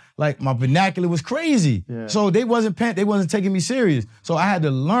 shorty. Like my vernacular was crazy. Yeah. So they wasn't taking me serious. So I had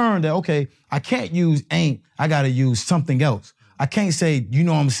to learn that, okay, I can't use ain't, I gotta use something else. I can't say, you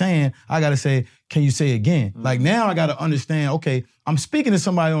know what I'm saying? I gotta say, can you say again? Like now I gotta understand, okay, I'm speaking to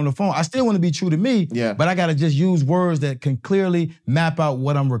somebody on the phone. I still want to be true to me, but I gotta just use words that can clearly map out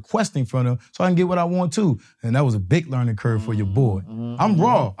what I'm requesting from them so I can get what I want to. And that was a big learning curve for your boy. I'm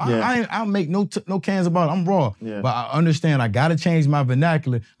raw. I don't make no cans about it. I'm raw. Yeah. But I understand I gotta change my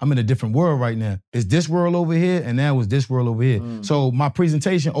vernacular. I'm in a different world right now. It's this world over here and now it's this world over here. So my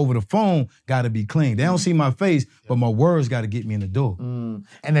presentation over the phone gotta be clean. They don't see my face, but my words gotta get me in the door.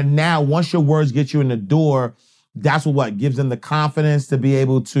 And then now, once your words get you in the door, that's what gives them the confidence to be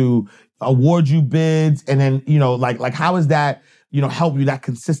able to award you bids. And then, like how is that, help you, that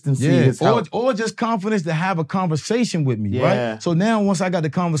consistency? Or just confidence to have a conversation with me, right? So now once I got the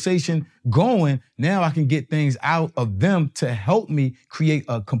conversation going, now I can get things out of them to help me create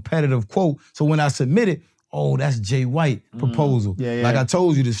a competitive quote. So when I submit it, oh, that's Jay White proposal. Like I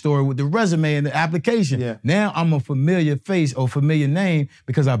told you the story with the resume and the application. Yeah. Now I'm a familiar face or familiar name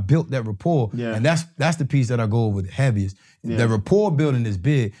because I built that rapport. Yeah. And that's the piece that I go over the heaviest. The rapport building is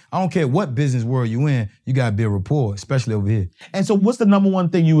big. I don't care what business world you in, you gotta build rapport, especially over here. And so what's the number one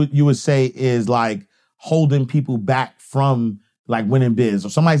thing you would say is like holding people back from like winning biz? Or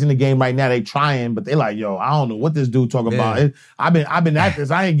somebody's in the game right now, they trying, but they like, yo, I don't know what this dude talking about. I've been at this.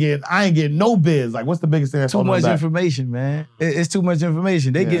 I ain't getting no biz. Like, what's the biggest thing that's too much back? information, man. It's too much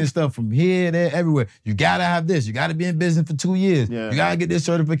information. They getting stuff from here, there, everywhere. You gotta have this. You gotta be in business for 2 years. Yeah. You gotta get this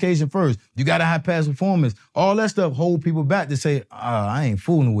certification first. You gotta have past performance. All that stuff hold people back to say, I ain't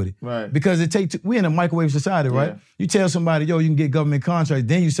fooling with it. Right. Because we in a microwave society, right? You tell somebody, yo, you can get government contracts.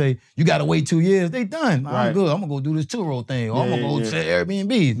 Then you say, you gotta wait 2 years. They done. I'm good. I'm gonna go do this two-roll thing. Or I'm gonna go to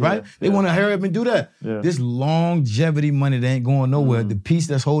Airbnb, right? They wanna hurry up and do that. Yeah. This longevity money that ain't going nowhere. The piece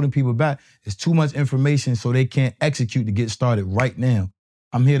that's holding people back is too much information so they can't execute to get started right now.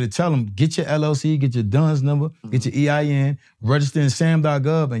 I'm here to tell them, get your LLC, get your DUNS number, get your EIN, register in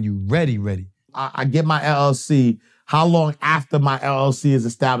SAM.gov, and you ready. I get my LLC. How long after my LLC is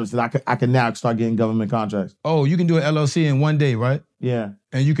established that I can now start getting government contracts? Oh, you can do an LLC in 1 day, right? Yeah.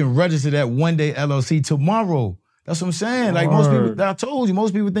 And you can register that 1 day LLC tomorrow. That's what I'm saying. Like most people, I told you,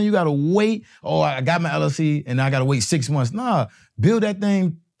 most people think you gotta wait. Oh, I got my LLC and I gotta wait 6 months. Nah, build that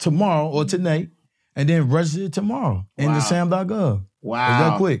thing tomorrow or tonight and then register it tomorrow in the SAM.gov. Wow. It's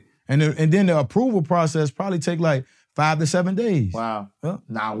that quick. And then the approval process probably take like 5 to 7 days. Wow.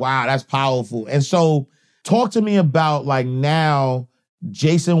 Yeah. Wow, that's powerful. And so talk to me about like now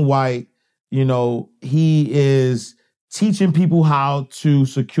Jason White, you know, he is teaching people how to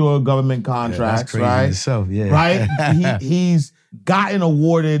secure government contracts, that's crazy right? in itself, Right? He's gotten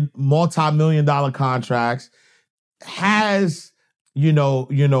awarded multi-million-dollar contracts, has, you know,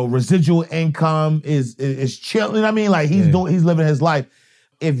 residual income is chilling. I mean, like he's living his life.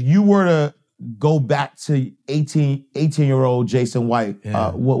 If you were to go back to 18-year-old Jason White,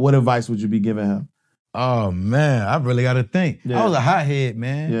 what advice would you be giving him? Oh, man, I really got to think. Yeah. I was a hothead,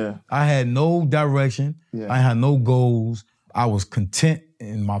 man. Yeah. I had no direction. Yeah. I had no goals. I was content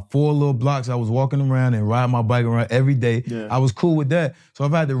in my 4 little blocks. I was walking around and riding my bike around every day. Yeah. I was cool with that. So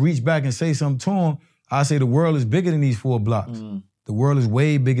if I had to reach back and say something to him, I say the world is bigger than these 4 blocks. The world is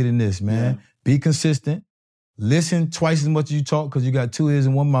way bigger than this, man. Yeah. Be consistent. Listen twice as much as you talk because you got 2 ears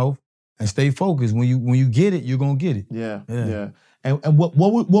and 1 mouth. And stay focused. When you get it, you're going to get it. Yeah. And what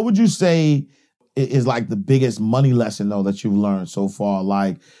would you say is like the biggest money lesson though that you've learned so far?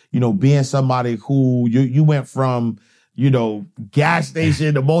 Like, you know, being somebody who you went from, you know, gas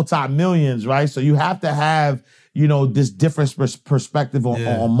station to multi-millions, right? So you have to have, you know, this different perspective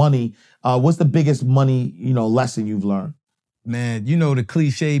on money. What's the biggest money, you know, lesson you've learned? Man, you know the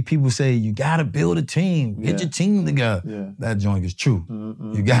cliche people say, you gotta build a team. Get your team together. Yeah. That joint is true.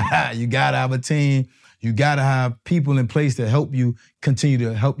 You gotta have a team. You gotta have people in place to help you continue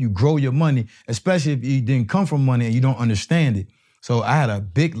to help you grow your money, especially if you didn't come from money and you don't understand it. So I had a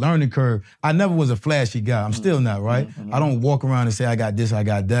big learning curve. I never was a flashy guy. I'm still not, right? I don't walk around and say I got this, I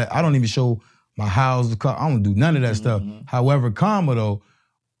got that. I don't even show my house, the car. I don't do none of that stuff. However, karma though,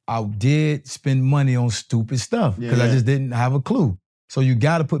 I did spend money on stupid stuff because I just didn't have a clue. So you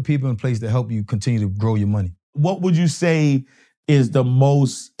gotta put people in place to help you continue to grow your money. What would you say is the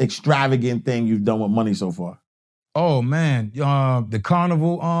most extravagant thing you've done with money so far? Oh man, the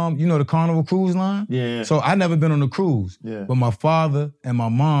Carnival, you know the Carnival cruise line? Yeah. So I never been on a cruise. Yeah. But my father and my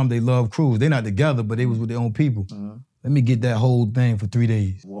mom, they love cruise. They're not together, but they was with their own people. Let me get that whole thing for 3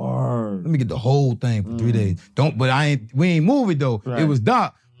 days. Word. Let me get the whole thing for 3 days. We ain't move it though. Right. It was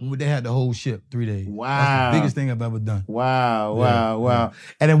dark. They had the whole ship 3 days. Wow. That's the biggest thing I've ever done. Wow.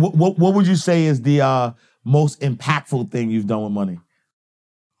 And then what would you say is the most impactful thing you've done with money?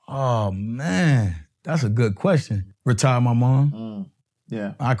 Oh man, that's a good question. Retire my mom.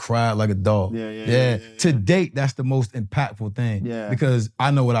 Yeah. I cried like a dog. Yeah. To date, that's the most impactful thing. Yeah. Because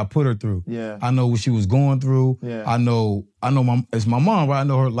I know what I put her through. Yeah. I know what she was going through. Yeah. I know it's my mom, right? I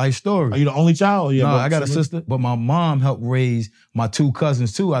know her life story. Are you the only child? Or you No, have I got a sibling? sister, but my mom helped raise my 2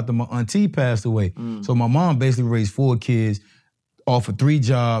 cousins too after my auntie passed away. So my mom basically raised 4 kids, offered 3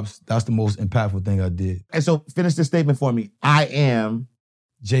 jobs. That's the most impactful thing I did. And so finish this statement for me. I am.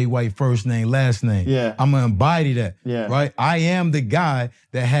 Jay White, first name, last name. Yeah. I'm gonna embody that. Yeah. Right? I am the guy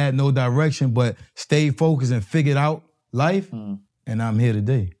that had no direction, but stayed focused and figured out life. And I'm here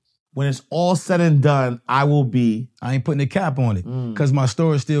today. When it's all said and done, I will be. I ain't putting a cap on it because my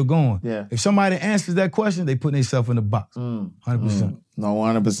story's still going. Yeah. If somebody answers that question, they putting themselves in the box. 100%. No,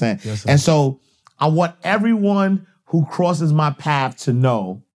 100%. Yes, sir. And so I want everyone who crosses my path to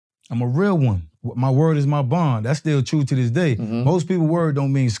know I'm a real one. my word is my bond. That's still true to this day. Most people word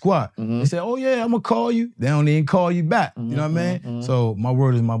don't mean squat. They say, oh yeah, I'm gonna call you. They don't even call you back. You know what I mean? So my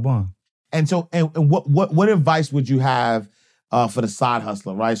word is my bond. And so, and what advice would you have for the side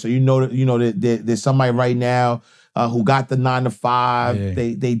hustler, right? So that there's somebody right now who got the 9 to 5. Yeah.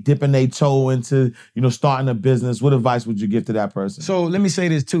 They dipping their toe into starting a business. What advice would you give to that person? So let me say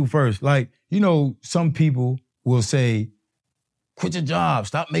this too first. Like, some people will say, quit your job.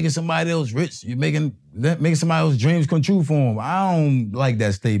 Stop making somebody else rich. You're making somebody else's dreams come true for them. I don't like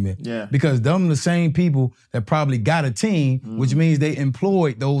that statement. Yeah. Because them the same people that probably got a team, which means they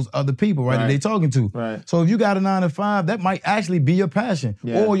employed those other people, right, that they talking to. Right. So if you got a 9 to 5, that might actually be your passion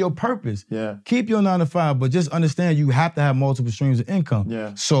or your purpose. Yeah. Keep your 9 to 5, but just understand you have to have multiple streams of income.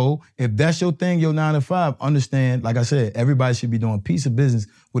 Yeah. So if that's your thing, your 9 to 5, understand, like I said, everybody should be doing a piece of business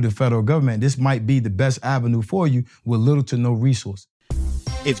with the federal government. This might be the best avenue for you with little to no resource.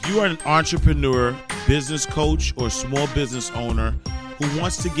 If you are an entrepreneur, business coach, or small business owner who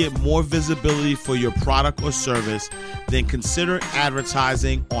wants to get more visibility for your product or service, then consider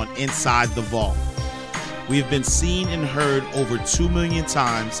advertising on Inside the Vault. We have been seen and heard over 2 million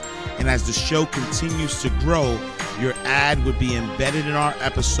times, and as the show continues to grow, your ad would be embedded in our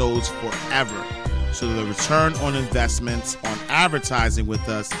episodes forever. So the return on investments on advertising with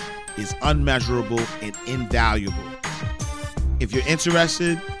us is unmeasurable and invaluable. If you're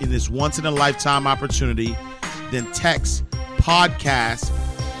interested in this once-in-a-lifetime opportunity, then text PODCAST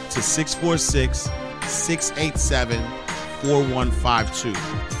to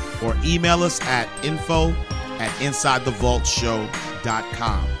 646-687-4152 or email us at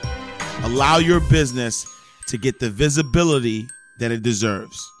info@insidethevaultshow.com. Allow your business to get the visibility that it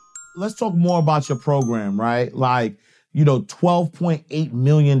deserves. Let's talk more about your program, right? Like, $12.8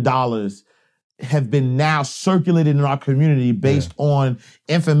 million have been now circulated in our community based on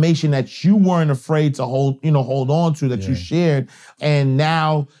information that you weren't afraid to hold on to, that you shared. And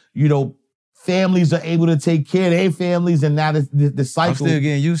now, families are able to take care of their families, and now the cycle. I'm still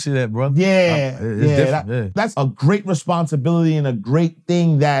getting used to that, brother. That's a great responsibility and a great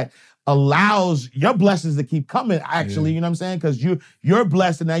thing that allows your blessings to keep coming, actually, you know what I'm saying? Because you're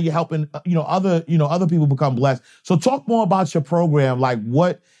blessed, and now you're helping, other people become blessed. So talk more about your program, like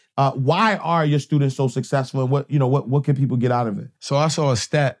why are your students so successful, and what can people get out of it? So I saw a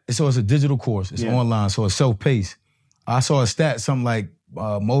stat. So it's a digital course. It's online, so it's self-paced. I saw a stat, something like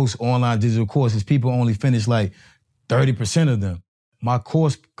most online digital courses, people only finish like 30% of them. My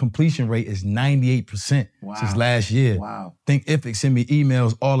course completion rate is 98% since last year. Wow. Think IFIC send me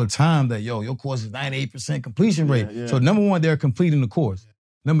emails all the time that, your course is 98% completion rate. Yeah. So number one, they're completing the course.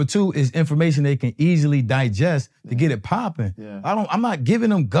 Number two is information they can easily digest to get it popping. Yeah. I'm not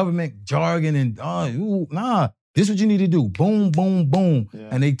giving them government jargon and, this is what you need to do. Boom, boom, boom. Yeah.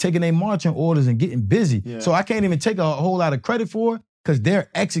 And they taking their marching orders and getting busy. Yeah. So I can't even take a whole lot of credit for it because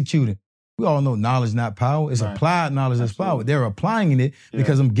they're executing. We all know knowledge, not power. It's applied knowledge that's power. They're applying it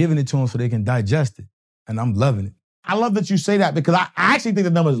because I'm giving it to them so they can digest it. And I'm loving it. I love that you say that, because I actually think the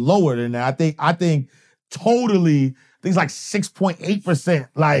number is lower than that. I think totally, it's like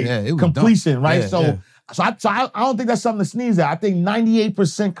 6.8% completion, right? So I don't think that's something to sneeze at. I think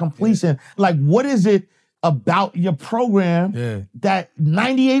 98% completion. Like, what is it about your program that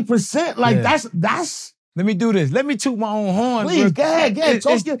 98%? Like, that's. Let me do this. Let me toot my own horn. Please, go ahead. It's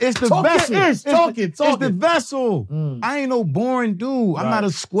the vessel. It's the vessel. I ain't no boring dude. I'm not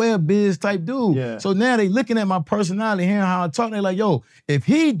a square biz type dude. Yeah. So now they looking at my personality, hearing how I talk, they're like, if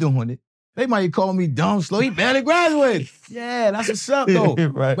he doing it, they might call me dumb, slow. He barely graduated. Yeah, that's what's up, though.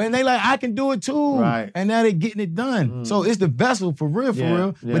 Right. But they like, I can do it too. Right. And now they getting it done. So it's the vessel for real.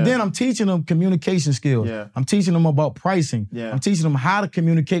 Yeah. But then I'm teaching them communication skills. Yeah. I'm teaching them about pricing. Yeah. I'm teaching them how to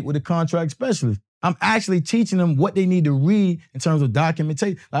communicate with a contract specialist. I'm actually teaching them what they need to read in terms of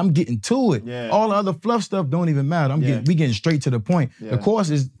documentation. I'm getting to it. Yeah. All the other fluff stuff don't even matter. We getting straight to the point. Yeah. The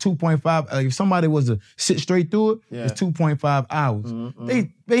course is 2.5. If somebody was to sit straight through it, it's 2.5 hours.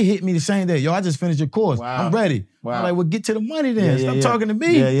 They hit me the same day. I just finished your course. Wow. I'm ready. Wow. I'm like, well, get to the money then. Yeah, Stop talking to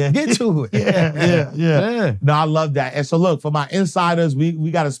me. Get to it. Yeah. No, I love that. And so look, for my insiders, we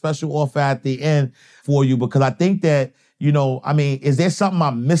got a special offer at the end for you, because I think that, is there something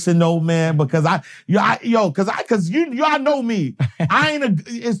I'm missing though, man? Because y'all know me. I ain't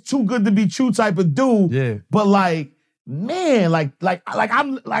it's too good to be true type of dude. Yeah. But man, I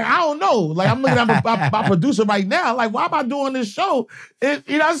don't know. Like, I'm looking at my producer right now. Like, why am I doing this show? You know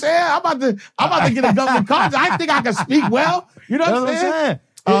what I'm saying? I'm about to get a government contract. I think I can speak well. You know what I'm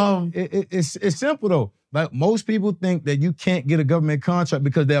saying? It's simple though. Like most people think that you can't get a government contract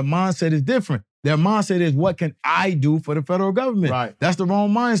because their mindset is different. Their mindset is, what can I do for the federal government? Right. That's the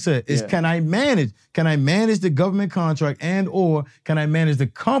wrong mindset. It's can I manage? Can I manage the government contract and or can I manage the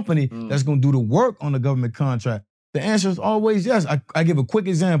company that's going to do the work on the government contract? The answer is always yes. I give a quick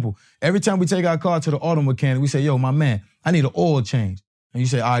example. Every time we take our car to the auto mechanic, we say, yo, my man, I need an oil change. And you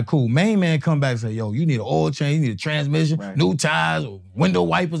say, all right, cool. Main man come back and say, yo, you need an oil change, you need a transmission, new tires, window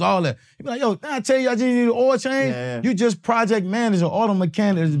wipers, all that. You be like, yo, I tell you, I just need an oil change. Yeah. You just project manager, auto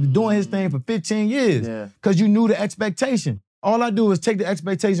mechanic that's been doing his thing for 15 years because you knew the expectation. All I do is take the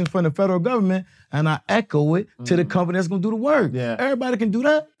expectations from the federal government and I echo it to the company that's going to do the work. Yeah. Everybody can do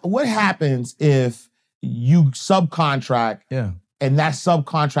that. What happens if you subcontract and that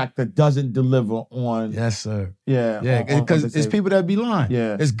subcontractor doesn't deliver on... Yes, sir. Yeah. Because it's people that be lying.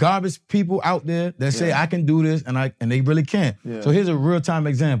 Yeah. It's garbage people out there that say, I can do this, and they really can't. Yeah. So here's a real-time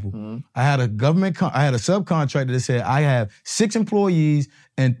example. I had a subcontractor that said, I have 6 employees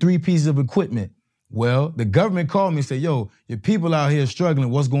and 3 pieces of equipment. Well, the government called me and said, yo, your people out here struggling,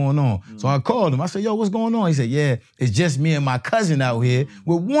 what's going on? So I called him. I said, yo, what's going on? He said, yeah, it's just me and my cousin out here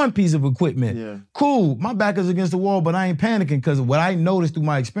with 1 piece of equipment. Yeah. Cool, my back is against the wall, but I ain't panicking because what I noticed through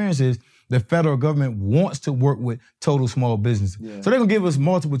my experience is the federal government wants to work with total small businesses. Yeah. So they're going to give us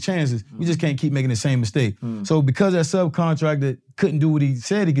multiple chances. We just can't keep making the same mistake. So because that subcontractor couldn't do what he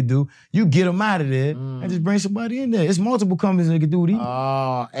said he could do, you get him out of there and just bring somebody in there. It's multiple companies that can do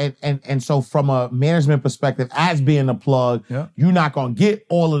it. And so from a management perspective, as being a plug, you're not going to get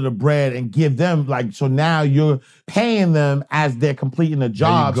all of the bread and give them, so now you're paying them as they're completing the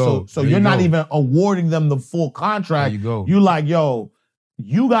job. So you're not even awarding them the full contract. There you go. You like, yo,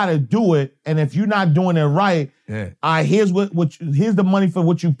 you got to do it, and if you're not doing it right, all right, here's here's the money for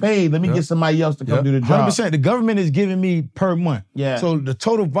what you paid. Let me get somebody else to come do the job. 100%. The government is giving me per month. Yeah. So the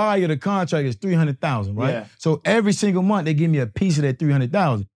total value of the contract is $300,000, right? Yeah. So every single month they give me a piece of that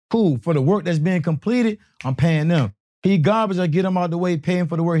 $300,000. Cool. For the work that's being completed, I'm paying them. He garbage, I get him out the way, pay him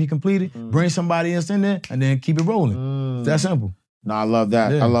for the work he completed, bring somebody else in there, and then keep it rolling. It's that simple. No, I love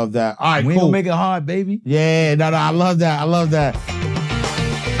that. I love that. All right, we ain't gonna make it hard, baby. Yeah, no, I love that. I love that.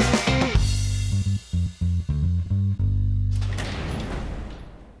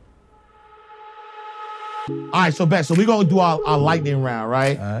 All right, so we're going to do our lightning round,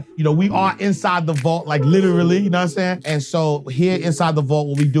 right? All right? You know, we are inside the vault, like literally, you know what I'm saying? And so here inside the vault,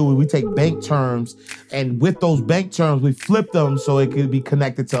 what we do is we take bank terms, and with those bank terms, we flip them so it could be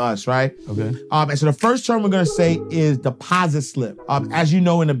connected to us, right? Okay. And so the first term we're going to say is deposit slip. As you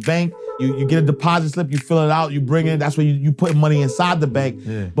know, in the bank, you get a deposit slip, you fill it out, you bring it, that's where you put money inside the bank.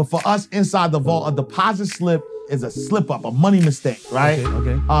 Yeah. But for us inside the vault, a deposit slip is a slip up, a money mistake, right?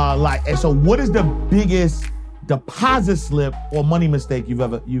 Okay. And so what is the biggest deposit slip or money mistake you've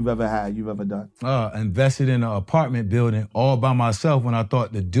ever done? Invested in an apartment building all by myself when I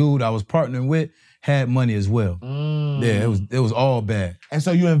thought the dude I was partnering with had money as well. Yeah, it was all bad. And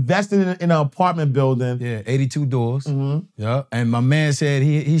so you invested in an apartment building. Yeah, 82 doors. Yeah, and my man said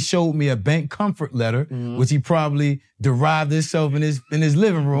he showed me a bank comfort letter, which he probably derived himself in his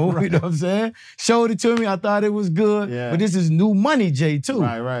living room. Right. You know what I'm saying? Showed it to me. I thought it was good. Yeah. But this is new money, Jay, too.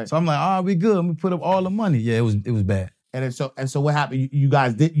 Right. So I'm like, all right, we good. We put up all the money. Yeah, it was bad. And so what happened? You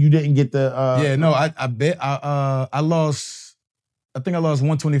guys didn't get the. I bet I lost. I think I lost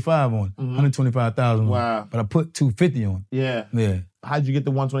 125 on it, 125,000. Wow. But I put 250 on it. Yeah. How'd you get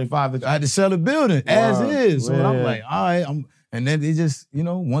the 125? I had to sell the building as is. So I'm like, all right. And then they just,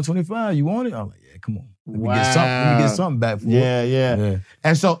 125, you want it? I'm like, yeah, come on. Let me get something back for it. Yeah.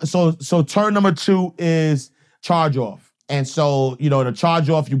 And so turn number 2 is charge off. And so, the charge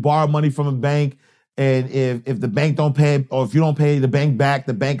off, you borrow money from a bank, and if the bank don't pay, or if you don't pay the bank back,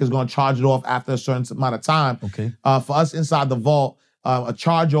 the bank is going to charge it off after a certain amount of time. Okay. For us inside the vault, a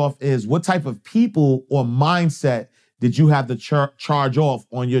charge off is what type of people or mindset did you have to charge off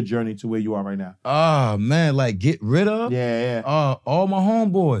on your journey to where you are right now? Oh, man, like get rid of? Yeah. All my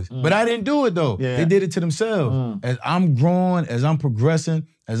homeboys. But I didn't do it, though. Yeah. They did it to themselves. As I'm growing, as I'm progressing,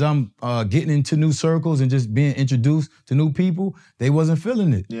 as I'm getting into new circles and just being introduced to new people, they wasn't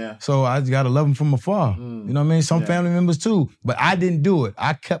feeling it. Yeah. So I just got to love them from afar. You know what I mean? Some family members, too. But I didn't do it.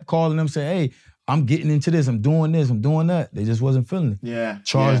 I kept calling them, saying, hey, I'm getting into this, I'm doing this, I'm doing that. They just wasn't feeling it. Yeah.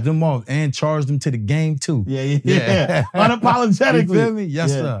 Charged them off and charged them to the game too. Yeah. Unapologetically. You feel me?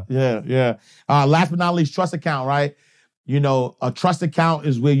 Yes, sir. Yeah. Last but not least, trust account, right? A trust account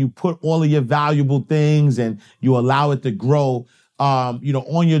is where you put all of your valuable things and you allow it to grow. On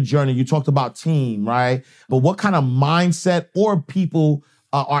your journey. You talked about team, right? But what kind of mindset or people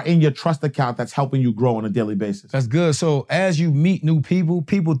are in your trust account that's helping you grow on a daily basis? That's good. So as you meet new people,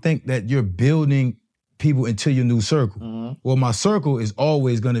 people think that you're building people into your new circle. Mm-hmm. Well, my circle is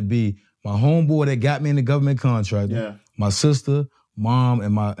always going to be my homeboy that got me in the government contract, my sister, mom,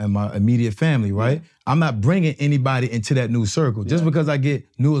 and my immediate family, right? I'm not bringing anybody into that new circle. Just because I get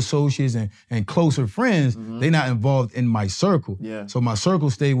new associates and closer friends, they're not involved in my circle. So my circle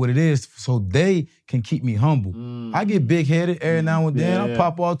stay what it is so they can keep me humble. I get big-headed every now and then. I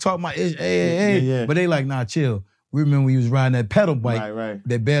pop off, talk my ish, hey. But they like, nah, chill. We remember when you was riding that pedal bike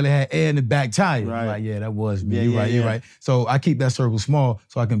that barely had air in the back tire. Like, yeah, that was me. You're right. So I keep that circle small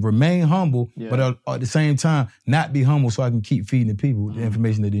so I can remain humble, but at the same time, not be humble so I can keep feeding the people the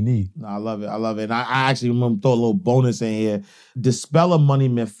information that they need. No, I love it. And I actually remember throw a little bonus in here. Dispel a money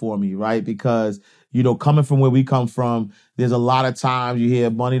myth for me, right? Because, you know, coming from where we come from, there's a lot of times you hear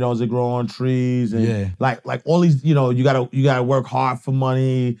money doesn't grow on trees. And like all these, you know, you gotta work hard for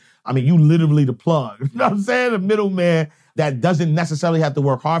money. I mean, you literally the plug. You know what I'm saying? The middleman that doesn't necessarily have to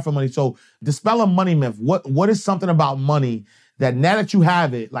work hard for money. So dispel a money myth. What is something about money that now that you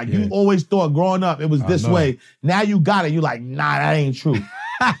have it, like you always thought growing up it was this way. Now you got it. You like, nah, that ain't true.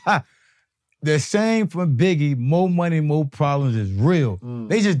 The same from Biggie, more money, more problems is real.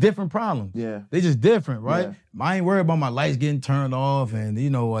 They just different problems. They just different, right? I ain't worried about my lights getting turned off and, you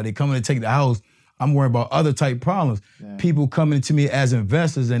know, they coming to take the house. I'm worried about other type problems. People coming to me as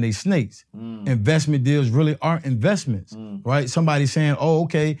investors and they snakes. Investment deals really aren't investments, right? Somebody saying, oh,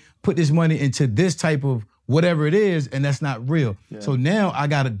 okay, put this money into this type of whatever it is, and that's not real. So now I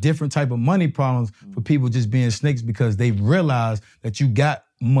got a different type of money problems for people just being snakes because they realize that you got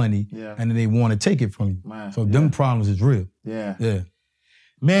money and then they want to take it from you. So them problems is real. Man,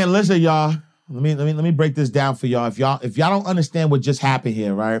 listen, y'all. Let me break this down for y'all. If y'all don't understand what just happened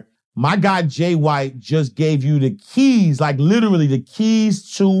here, right? My guy Jay White just gave you the keys, like literally the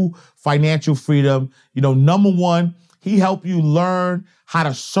keys to financial freedom. You know, number one, he helped you learn how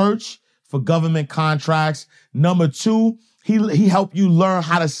to search for government contracts. Number two, he helped you learn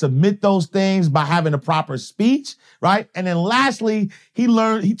how to submit those things by having a proper speech, right? And then lastly, he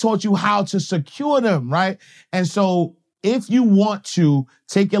taught you how to secure them, right? And so if you want to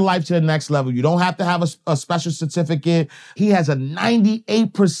take your life to the next level, you don't have to have a special certificate. He has a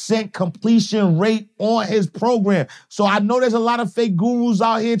 98% completion rate on his program. So I know there's a lot of fake gurus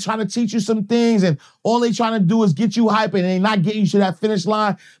out here trying to teach you some things, and all they trying to do is get you hype and they not getting you to that finish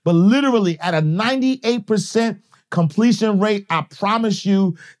line. But literally at a 98% completion rate, I promise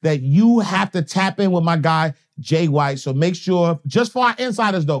you that you have to tap in with my guy, Jay White. So make sure, just for our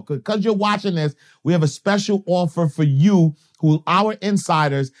insiders though, because you're watching this, we have a special offer for you, our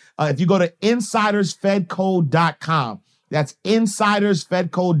insiders. If you go to insidersfedcode.com, that's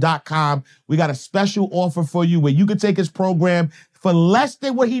insidersfedcode.com. We got a special offer for you where you can take his program for less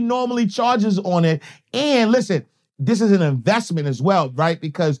than what he normally charges on it. And listen, this is an investment as well, right?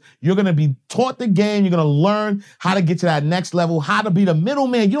 Because you're going to be taught the game. You're going to learn how to get to that next level, how to be the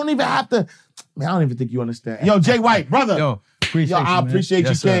middleman. You don't even have to, man, I don't even think you understand. Yo, Jay White, brother. I appreciate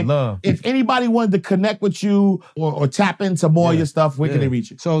you, King. Love. If anybody wanted to connect with you or tap into more of your stuff, where can they reach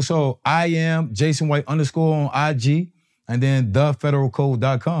you? So I am Jason White _ on IG and then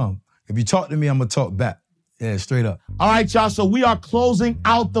thefederalcode.com. If you talk to me, I'm going to talk back. Yeah, straight up. All right, y'all. So we are closing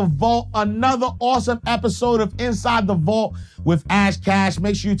out the vault. Another awesome episode of Inside the Vault with Ash Cash.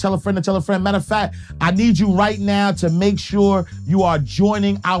 Make sure you tell a friend to tell a friend. Matter of fact, I need you right now to make sure you are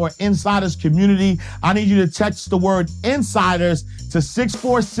joining our Insiders community. I need you to text the word Insiders to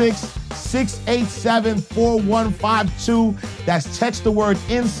 646-687-4152. That's text the word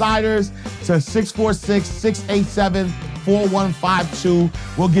Insiders to 646-687-4152. 4152.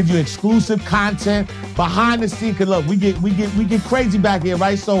 We'll give you exclusive content behind the scenes. Cause look, we get crazy back here,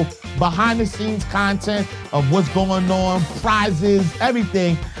 right? So behind the scenes content of what's going on, prizes,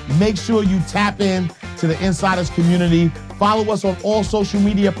 everything. Make sure you tap in to the Insiders community. Follow us on all social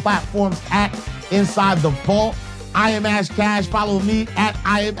media platforms at Inside the Vault. I am Ash Cash. Follow me at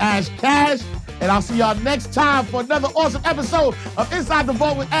I am Ash Cash. And I'll see y'all next time for another awesome episode of Inside the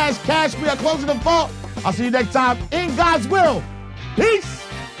Vault with Ash Cash. We are closing the vault. I'll see you next time in God's will. Peace.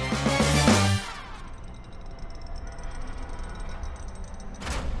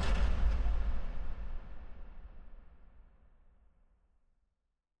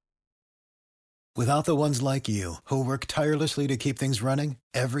 Without the ones like you, who work tirelessly to keep things running,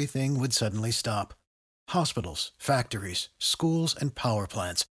 everything would suddenly stop. Hospitals, factories, schools, and power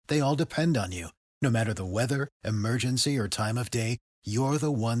plants, they all depend on you. No matter the weather, emergency, or time of day, you're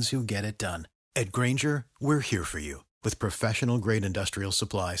the ones who get it done. At Grainger, we're here for you with professional-grade industrial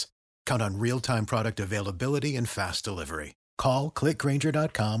supplies. Count on real-time product availability and fast delivery. Call, click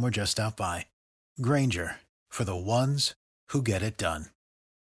Grainger.com, or just stop by. Grainger, for the ones who get it done.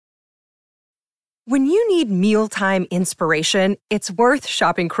 When you need mealtime inspiration, it's worth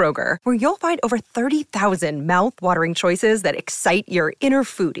shopping Kroger, where you'll find over 30,000 mouth-watering choices that excite your inner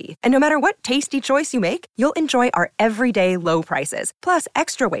foodie. And no matter what tasty choice you make, you'll enjoy our everyday low prices, plus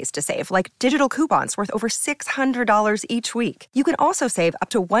extra ways to save, like digital coupons worth over $600 each week. You can also save up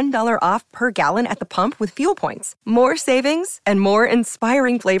to $1 off per gallon at the pump with fuel points. More savings and more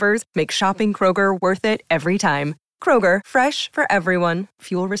inspiring flavors make shopping Kroger worth it every time. Kroger, fresh for everyone.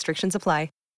 Fuel restrictions apply.